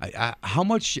at. How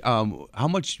much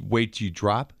weight do you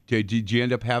drop? Did you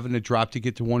end up having to drop to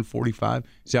get to 145?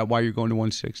 Is that why you're going to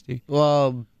 160?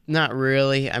 Well, not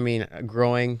really. I mean,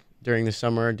 growing during the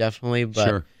summer, definitely, but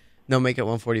sure. No, make it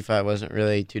 145 wasn't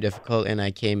really too difficult, and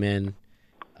I came in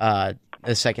the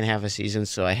second half of the season,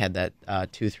 so I had that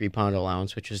 2-3 pound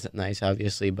allowance, which was nice,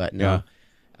 obviously, but no.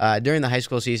 Yeah. During the high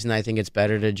school season, I think it's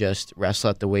better to just wrestle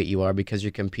at the weight you are because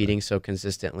you're competing so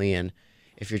consistently, and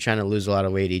if you're trying to lose a lot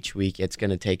of weight each week, it's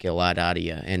going to take a lot out of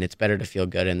you, and it's better to feel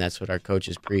good, and that's what our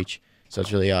coaches preach, so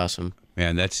it's really awesome.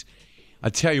 Man, I'll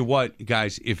tell you what,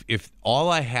 guys, if all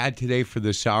I had today for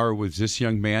this hour was this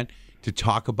young man to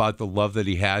talk about the love that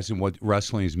he has and what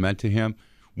wrestling has meant to him,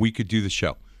 we could do the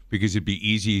show because it'd be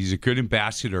easy. He's a good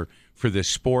ambassador for this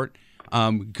sport.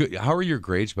 Good. How are your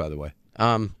grades, by the way?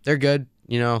 They're good.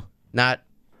 Not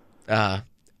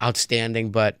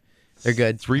outstanding, but they're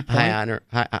good. 3 point?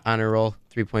 High honor roll,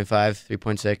 3.5,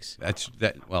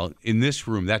 3.6. Well, in this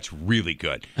room, that's really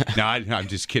good. Now, I'm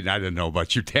just kidding. I don't know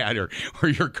about your dad or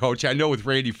your coach. I know with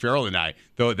Randy Farrell and I,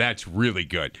 though, that's really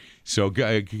good. So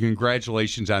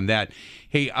congratulations on that.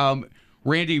 Hey,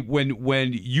 Randy,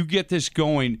 when you get this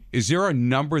going, is there a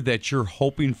number that you're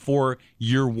hoping for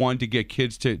year one to get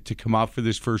kids to come out for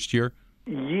this first year?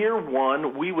 Year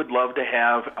one, we would love to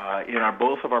have in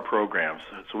both of our programs.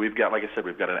 So we've got, like I said,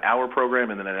 we've got an hour program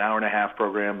and then an hour and a half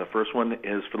program. The first one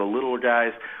is for the littler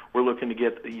guys. We're looking to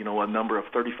get a number of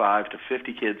 35 to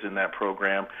 50 kids in that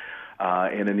program,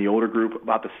 and in the older group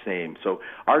about the same. So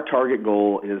our target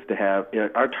goal is to have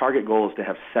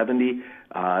 70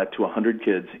 to 100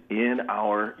 kids in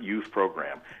our youth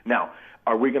program. Now,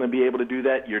 are we going to be able to do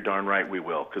that? You're darn right we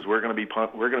will, because we're going to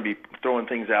be throwing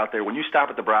things out there. When you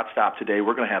stop at the Brat Stop today,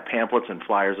 we're going to have pamphlets and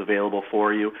flyers available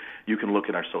for you. You can look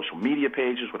at our social media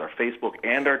pages with our Facebook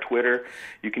and our Twitter.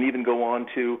 You can even go on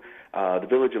to the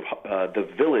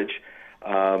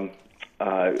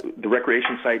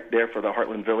recreation site there for the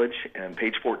Heartland Village, and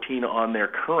page 14 on their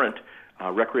current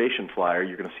recreation flyer.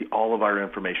 You're going to see all of our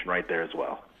information right there as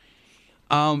well.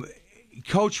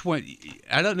 Coach,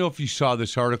 I don't know if you saw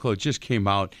this article. It just came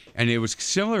out, and it was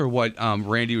similar to what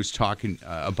Randy was talking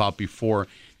about before,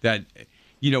 that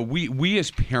we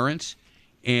as parents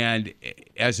and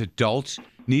as adults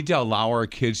need to allow our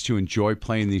kids to enjoy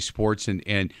playing these sports.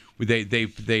 And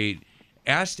they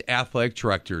asked athletic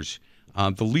directors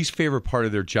the least favorite part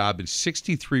of their job, and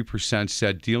 63%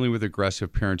 said dealing with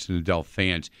aggressive parents and adult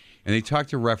fans. And they talked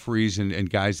to referees and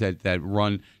guys that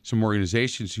run some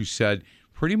organizations who said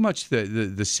pretty much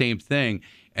the same thing.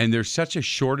 And there's such a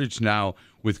shortage now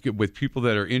with people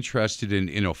that are interested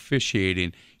in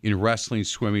officiating in wrestling,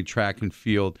 swimming, track and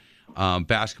field,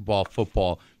 basketball,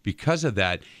 football, because of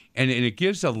that. And it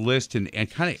gives a list and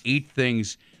kind of 8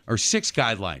 things or 6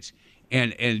 guidelines.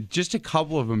 And just a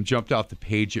couple of them jumped off the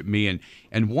page at me.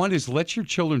 And one is, let your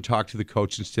children talk to the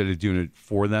coach instead of doing it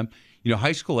for them.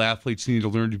 High school athletes need to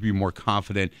learn to be more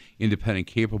confident, independent,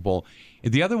 capable.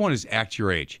 And the other one is act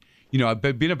your age. I've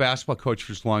been a basketball coach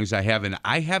for as long as I have, and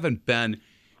I haven't been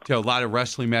to a lot of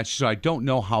wrestling matches, so I don't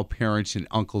know how parents and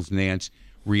uncles and aunts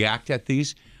react at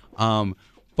these.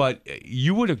 But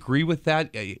you would agree with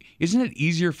that? Isn't it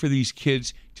easier for these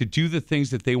kids to do the things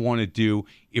that they want to do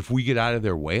if we get out of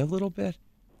their way a little bit?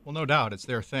 Well, no doubt. It's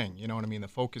their thing. You know what I mean? The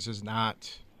focus is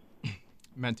not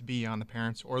meant to be on the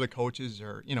parents or the coaches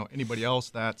or, anybody else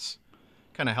that's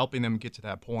kind of helping them get to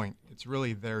that point. It's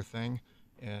really their thing,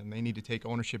 and they need to take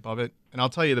ownership of it. And I'll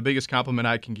tell you, the biggest compliment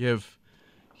I can give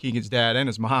Keegan's dad and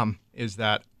his mom is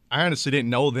that I honestly didn't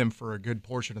know them for a good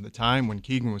portion of the time when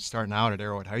Keegan was starting out at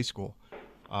Arrowhead High School.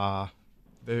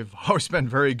 They've always been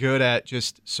very good at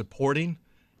just supporting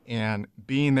and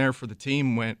being there for the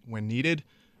team when needed.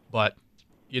 But,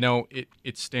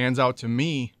 it stands out to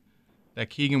me that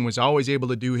Keegan was always able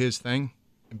to do his thing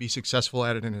and be successful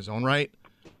at it in his own right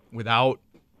without,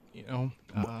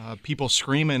 people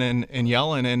screaming and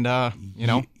yelling and.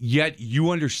 Yet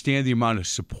you understand the amount of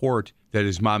support that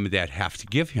his mom and dad have to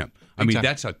give him. I mean,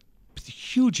 that's a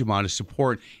huge amount of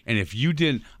support. And if you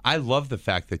didn't, I love the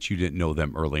fact that you didn't know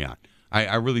them early on.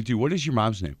 I really do. What is your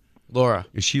mom's name? Laura.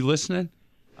 Is she listening?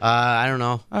 I don't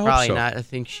know. I hope Probably so. not. I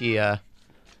think she's a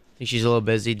little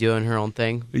busy doing her own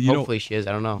thing. Hopefully she is.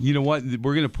 I don't know. You know what?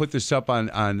 We're going to put this up on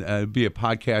be a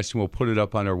podcast, and we'll put it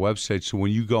up on our website. So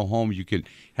when you go home, you can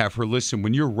have her listen.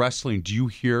 When you're wrestling, do you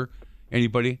hear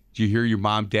anybody? Do you hear your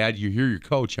mom, dad? You hear your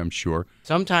coach, I'm sure.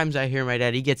 Sometimes I hear my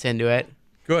dad. He gets into it.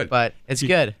 Good. But it's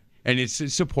good. And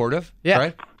it's supportive, yeah.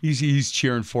 Right? He's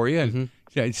cheering for you and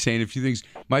saying a few things.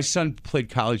 My son played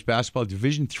college basketball,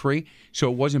 Division III,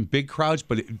 so it wasn't big crowds,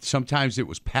 but sometimes it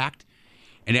was packed.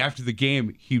 And after the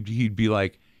game, he'd be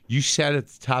like, "You sat at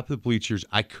the top of the bleachers.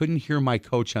 I couldn't hear my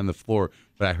coach on the floor,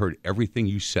 but I heard everything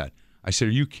you said." I said,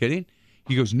 "Are you kidding?"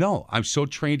 He goes, "No, I'm so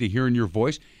trained to hearing your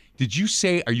voice. Did you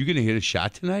say, are you going to hit a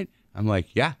shot tonight?" I'm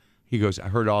like, "Yeah." He goes, "I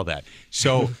heard all that."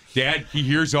 So, Dad, he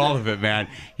hears all of it, man.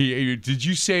 Did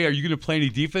you say, "Are you going to play any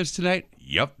defense tonight?"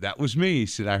 "Yep, that was me." He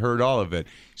said, "I heard all of it."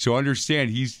 So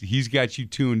understand, he's got you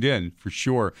tuned in for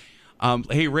sure.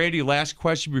 Hey, Randy, last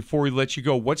question before we let you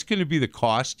go. What's going to be the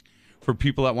cost for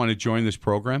people that want to join this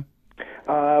program?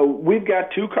 We've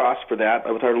got two costs for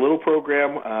that. With our little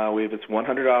program, it's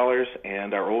 $100,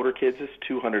 and our older kids is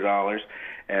 $200.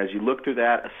 As you look through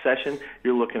that, a session,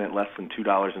 you're looking at less than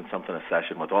 $2 and something a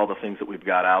session with all the things that we've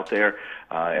got out there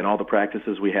and all the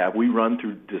practices we have. We run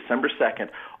through December 2nd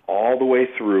all the way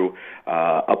through,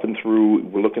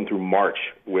 we're looking through March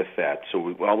with that.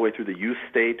 So all the way through the youth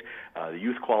state, the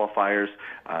youth qualifiers,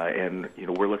 and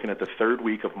we're looking at the third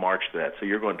week of March to that. So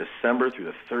you're going December through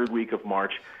the third week of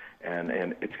March, and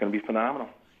it's going to be phenomenal.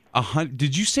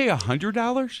 Did you say $100?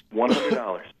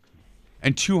 $100.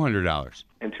 And $200.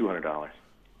 And $200.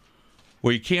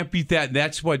 Well, you can't beat that.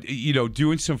 That's what,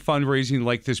 doing some fundraising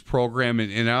like this program.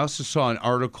 And I also saw an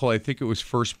article, I think it was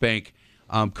First Bank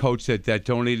coach that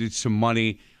donated some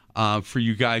money for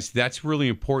you guys. That's really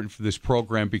important for this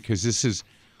program because this is,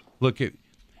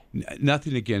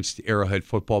 nothing against Arrowhead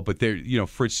football, but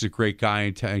Fritz is a great guy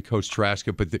and Coach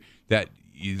Taraska, but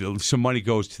some money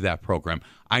goes to that program.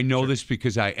 I know this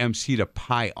because I emceed a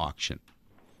pie auction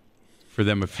for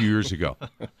them a few years ago.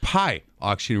 Pie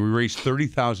auction. We raised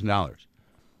 $30,000.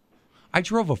 I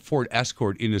drove a Ford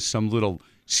Escort into some little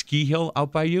ski hill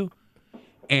out by you,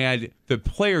 and the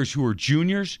players who were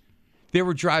juniors, they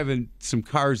were driving some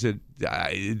cars that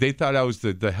they thought I was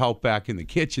the help back in the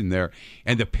kitchen there,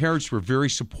 and the parents were very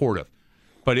supportive.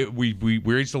 But we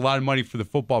raised a lot of money for the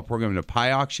football program in a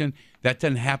pie auction. That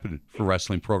doesn't happen for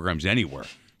wrestling programs anywhere.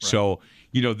 Right. So,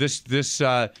 this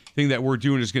thing that we're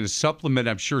doing is going to supplement,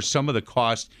 I'm sure, some of the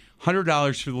cost.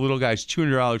 $100 for the little guys,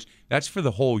 $200. That's for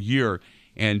the whole year.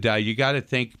 And you got to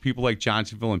thank people like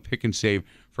Johnsonville and Pick and Save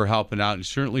for helping out, and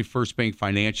certainly First Bank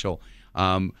Financial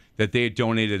that they had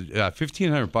donated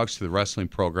 $1,500 to the wrestling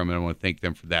program, and I want to thank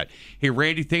them for that. Hey,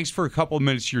 Randy, thanks for a couple of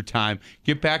minutes of your time.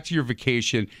 Get back to your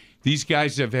vacation. These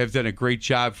guys have done a great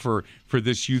job for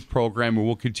this youth program, and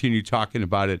we'll continue talking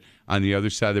about it on the other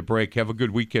side of the break. Have a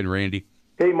good weekend, Randy.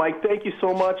 Hey, Mike, thank you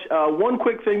so much. One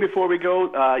quick thing before we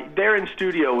go. They're in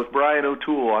studio with Brian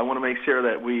O'Toole. I want to make sure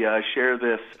that we share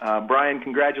this. Brian,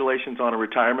 congratulations on a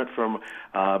retirement from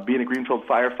being a Greenfield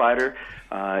firefighter.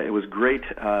 It was great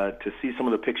to see some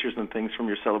of the pictures and things from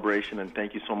your celebration, and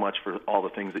thank you so much for all the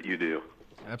things that you do.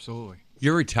 Absolutely.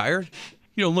 You're retired?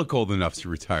 You don't look old enough to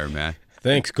retire, man.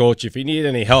 Thanks, Coach. If you need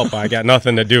any help, I got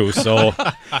nothing to do, so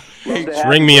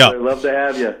ring me up. Love to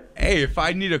have you. Hey, if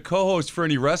I need a co-host for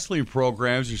any wrestling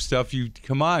programs or stuff, you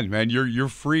come on, man. You're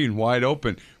free and wide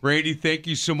open. Randy, thank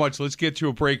you so much. Let's get to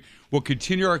a break. We'll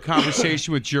continue our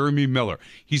conversation with Jeremy Miller.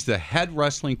 He's the head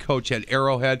wrestling coach at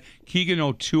Arrowhead. Keegan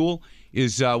O'Toole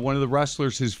is one of the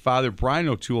wrestlers. His father, Brian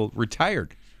O'Toole,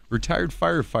 retired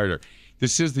firefighter.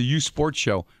 This is the Youth Sports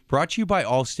Show, brought to you by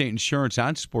Allstate Insurance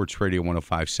on Sports Radio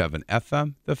 105.7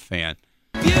 FM, The Fan.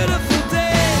 Beautiful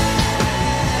day.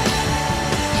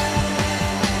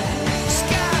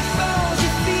 Sky falls, you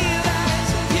feel like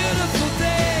it's a beautiful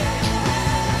day.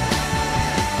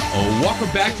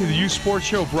 Welcome back to the Youth Sports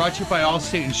Show, brought to you by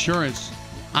Allstate Insurance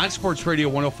on Sports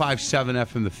Radio 105.7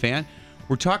 FM, The Fan.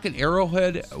 We're talking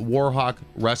Arrowhead Warhawk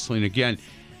Wrestling again.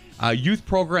 Youth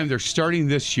program, they're starting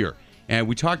this year. And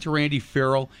we talked to Randy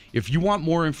Farrell. If you want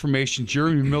more information,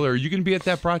 Jeremy Miller, are you going to be at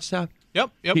that broad stop?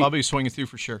 Yep. I'll be swinging through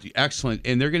for sure. Excellent.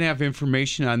 And they're going to have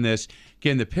information on this.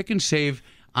 Again, the Pick and Save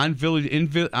on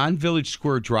Village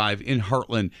Square Drive in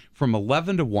Heartland from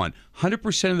 11 to 1.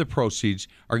 100% of the proceeds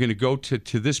are going to go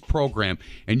to this program.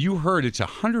 And you heard it's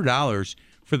 $100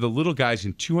 for the little guys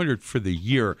and $200 for the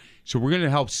year. So we're going to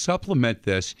help supplement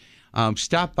this.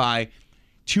 Stop by.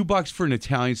 $2 for an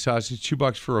Italian sausage,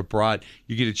 $2 for a brat.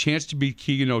 You get a chance to meet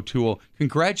Keegan O'Toole.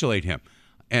 Congratulate him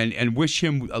and wish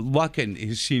him luck in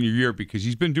his senior year because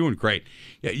he's been doing great.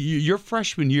 Your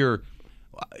freshman year,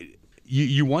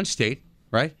 you won state,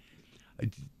 right?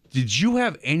 Did you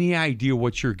have any idea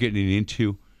what you're getting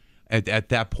into at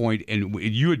that point? And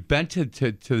you had been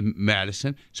to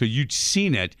Madison, so you'd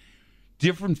seen it.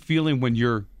 Different feeling when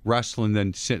you're wrestling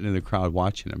than sitting in the crowd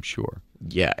watching, I'm sure.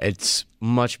 Yeah, it's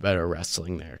much better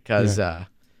wrestling there because,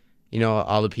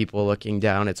 all the people looking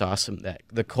down. It's awesome that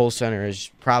the Kohl Center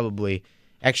is probably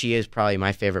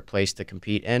my favorite place to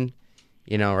compete in.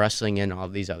 Wrestling in all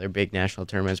these other big national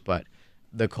tournaments, but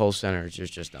the Kohl Center is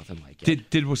just nothing like it.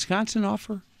 Did Wisconsin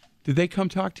offer? Did they come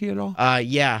talk to you at all?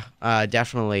 Yeah,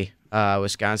 definitely.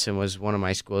 Wisconsin was one of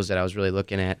my schools that I was really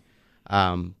looking at.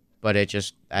 But I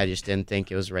just didn't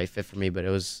think it was the right fit for me. But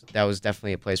that was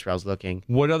definitely a place where I was looking.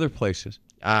 What other places?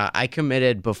 I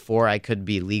committed before I could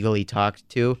be legally talked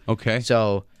to. Okay.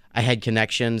 So I had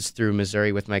connections through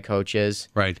Missouri with my coaches.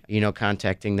 Right.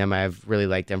 Contacting them. I've really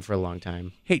liked them for a long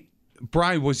time. Hey,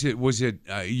 Brian, was it?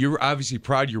 You're obviously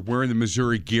proud. You're wearing the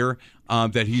Missouri gear.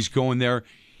 That he's going there.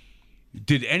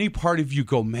 Did any part of you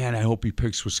go, man? I hope he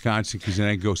picks Wisconsin because then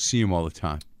I can go see him all the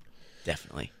time.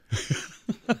 Definitely.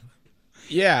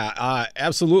 Yeah,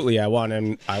 absolutely. I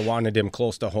wanted him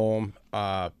close to home.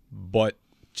 But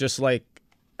just like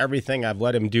everything I've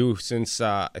let him do since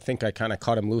I think I kind of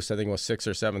cut him loose, I think it was 6th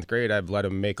or 7th grade, I've let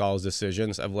him make all his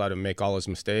decisions. I've let him make all his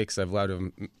mistakes. I've let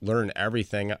him learn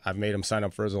everything. I've made him sign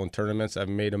up for his own tournaments. I've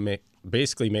made him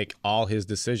basically make all his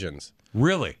decisions.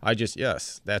 Really?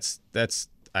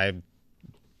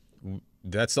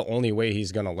 That's the only way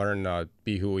he's going to learn to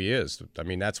be who he is. I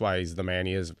mean, that's why he's the man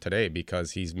he is today,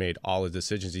 because he's made all his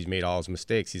decisions. He's made all his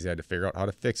mistakes. He's had to figure out how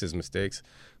to fix his mistakes.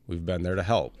 We've been there to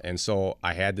help. And so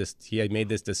he had made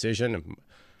this decision.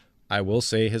 I will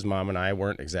say his mom and I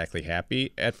weren't exactly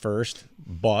happy at first,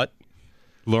 but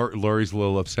Lori's a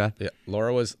little upset. Yeah,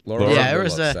 Laura was a little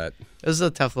upset. It was a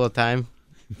tough little time.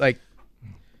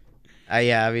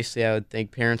 Obviously I would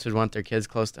think parents would want their kids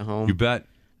close to home. You bet.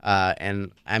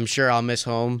 And I'm sure I'll miss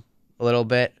home a little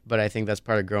bit, but I think that's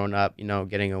part of growing up,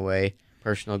 getting away,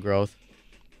 personal growth.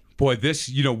 Boy, this,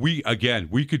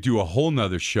 we could do a whole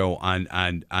nother show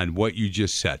on what you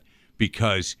just said,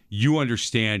 because you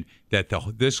understand that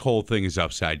this whole thing is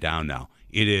upside down now.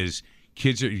 It is,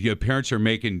 parents are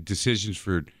making decisions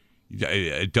for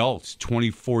adults,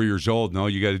 24 years old. No,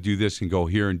 you got to do this and go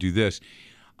here and do this.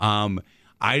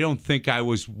 I don't think I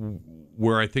was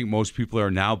where I think most people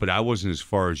are now, but I wasn't as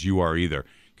far as you are either,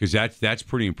 because that's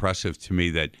pretty impressive to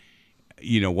me that,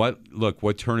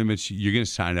 what tournaments you're going to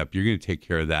sign up, you're going to take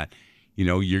care of that.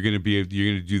 You're going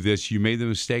to do this. You made the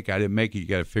mistake. I didn't make it. You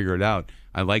got to figure it out.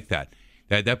 I like that.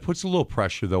 That puts a little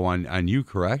pressure though on you,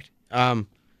 correct? I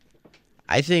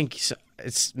think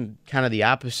it's kind of the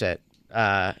opposite.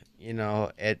 I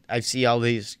see all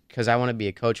these, because I want to be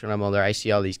a coach when I'm older. I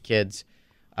see all these kids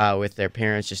with their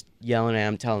parents just yelling at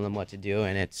them, telling them what to do,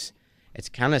 and it's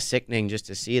kind of sickening just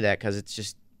to see that, because it's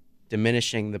just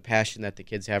diminishing the passion that the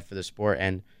kids have for the sport.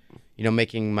 And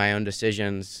making my own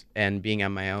decisions and being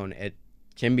on my own, it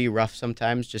can be rough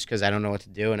sometimes just because I don't know what to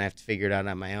do and I have to figure it out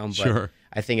on my own. But sure.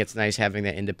 I think it's nice having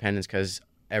that independence, because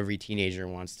every teenager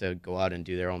wants to go out and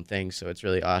do their own thing, so it's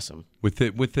really awesome.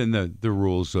 Within the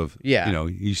rules of,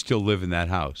 you still live in that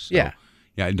house. So,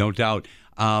 yeah, no doubt.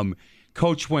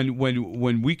 Coach,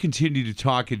 when we continue to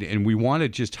talk and we want to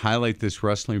just highlight this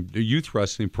youth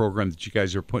wrestling program that you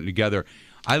guys are putting together,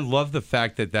 I love the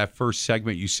fact that first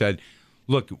segment you said,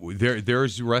 look,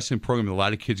 there's a wrestling program that a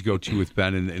lot of kids go to with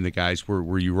Ben and the guys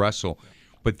where you wrestle,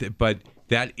 but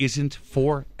that isn't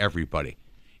for everybody.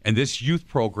 And this youth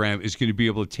program is going to be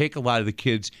able to take a lot of the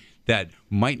kids that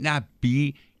might not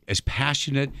be as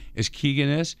passionate as Keegan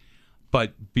is,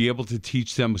 but be able to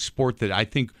teach them a sport that I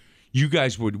think you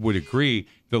guys would agree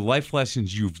the life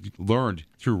lessons you've learned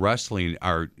through wrestling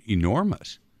are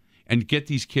enormous, and get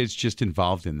these kids just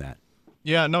involved in that.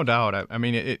 Yeah, no doubt. I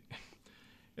mean,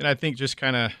 and I think just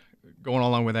kind of going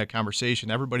along with that conversation,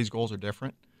 everybody's goals are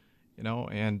different,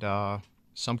 and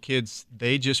some kids,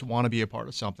 they just want to be a part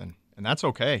of something, and that's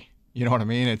okay. You know what I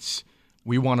mean?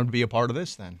 We want them to be a part of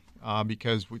this then,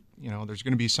 because there's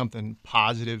going to be something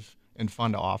positive and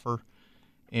fun to offer,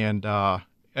 and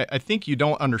I think you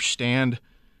don't understand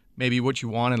maybe what you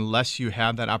want unless you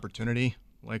have that opportunity,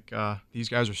 like these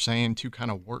guys are saying, to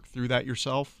kind of work through that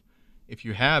yourself. If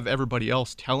you have everybody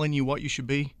else telling you what you should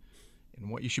be and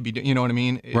what you should be doing, you know what I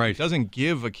mean? It doesn't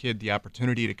give a kid the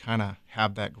opportunity to kind of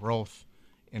have that growth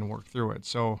and work through it.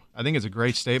 So I think it's a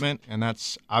great statement, and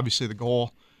that's obviously the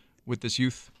goal with this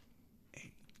youth.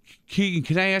 Keegan,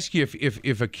 can I ask you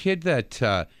if a kid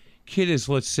kid is,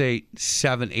 let's say,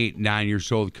 7, 8, 9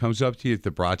 years old, comes up to you at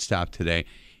the Broad Stop today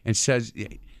and says,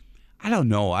 I don't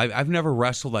know, I've never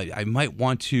wrestled, I might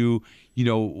want to,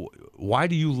 why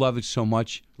do you love it so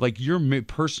much? Like your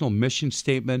personal mission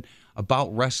statement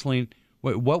about wrestling,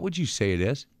 what would you say it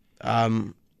is?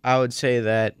 I would say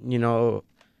that, you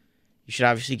should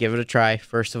obviously give it a try,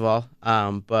 first of all,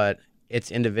 but it's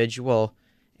individual,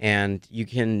 and you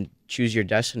can choose your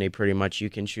destiny pretty much. You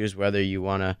can choose whether you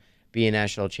want to be a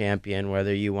national champion,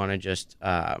 whether you want to just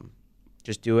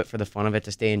do it for the fun of it,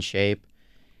 to stay in shape.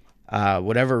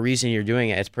 Whatever reason you're doing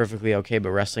it, it's perfectly okay, but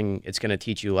wrestling, it's going to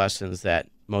teach you lessons that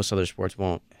most other sports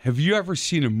won't. Have you ever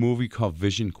seen a movie called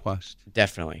Vision Quest?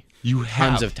 Definitely. You have?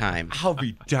 Tons of time. I'll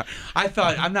be done. I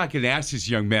thought, I'm not going to ask this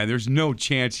young man. There's no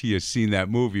chance he has seen that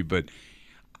movie, but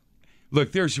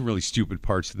look, there's some really stupid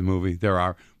parts of the movie. There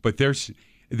are, but there's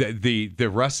the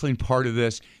wrestling part of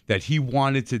this, that he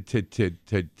wanted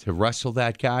to wrestle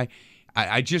that guy.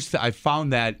 I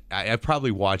found that I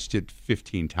probably watched it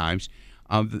 15 times.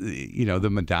 The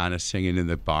Madonna singing in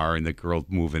the bar and the girl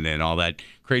moving in, all that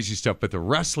crazy stuff. But the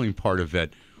wrestling part of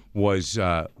it was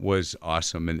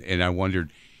awesome, and I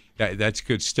wondered, that's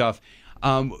good stuff.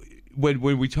 When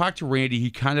we talked to Randy,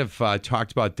 he kind of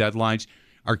talked about deadlines.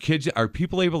 Are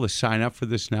people able to sign up for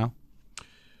this now?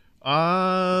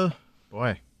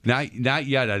 Boy. Not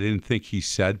yet, I didn't think he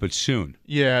said, but soon.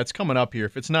 Yeah, it's coming up here.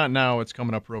 If it's not now, it's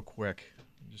coming up real quick.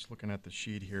 I'm just looking at the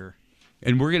sheet here.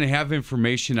 And we're going to have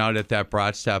information out at that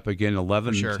Broad Stop again,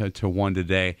 11 to 1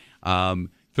 today.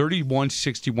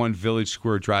 3161 Village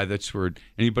Square Drive. That's where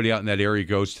anybody out in that area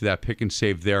goes to that pick and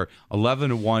save there. 11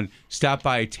 to 1. Stop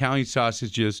by Italian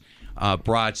sausages,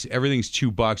 brats. Everything's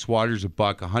 $2. Water's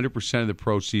 $1. 100% of the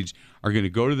proceeds are going to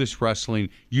go to this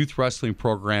youth wrestling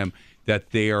program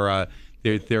that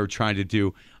they're trying to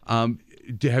do.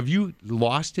 Have you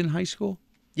lost in high school?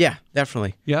 Yeah,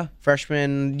 definitely. Yeah?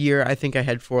 Freshman year, I think I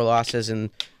had 4 losses, and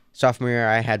sophomore year,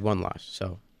 I had 1 loss.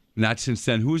 So not since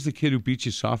then. Who was the kid who beat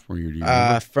you sophomore year? Do you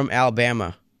remember? From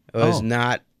Alabama. It was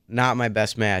not my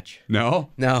best match. No?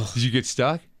 No. Did you get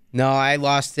stuck? No, I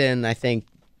lost in, I think,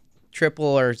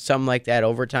 triple or something like that,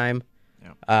 overtime.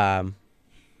 Yeah.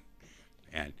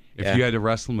 And if you had to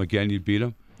wrestle him again, you'd beat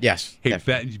him? Yes. Hey,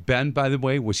 Ben, by the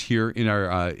way, was here in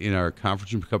our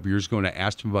conference room a couple years ago, and I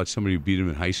asked him about somebody who beat him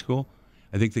in high school.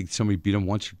 I think somebody beat him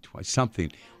once or twice,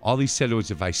 something. All he said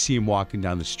was, if I see him walking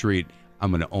down the street, I'm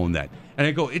going to own that. And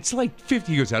I go, it's like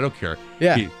 50. He goes, I don't care.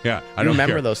 Yeah. I don't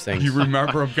remember care. those things. You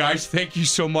remember them, guys. Thank you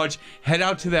so much. Head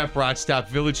out to that Broad Stop,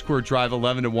 Village Square Drive,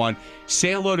 11 to 1.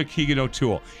 Say hello to Keegan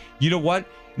O'Toole. You know what?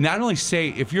 Not only say,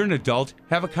 if you're an adult,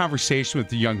 have a conversation with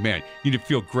the young man. You need to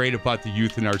feel great about the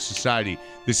youth in our society.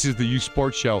 This is the Youth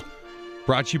Sports Show,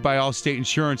 brought to you by Allstate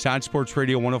Insurance on Sports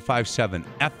Radio 105.7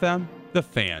 FM, The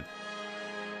Fan.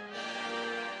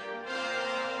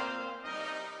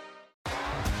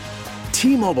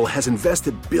 T-Mobile has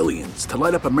invested billions to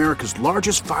light up America's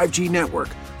largest 5G network,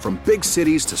 from big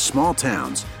cities to small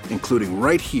towns, including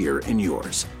right here in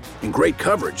yours. And great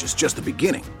coverage is just the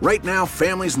beginning. Right now,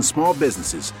 families and small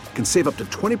businesses can save up to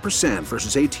 20%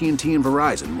 versus AT&T and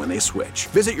Verizon when they switch.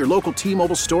 Visit your local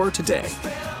T-Mobile store today.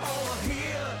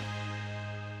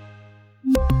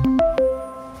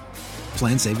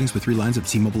 Plan savings with 3 lines of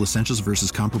T-Mobile Essentials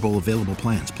versus comparable available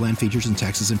plans. Plan features and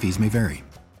taxes and fees may vary.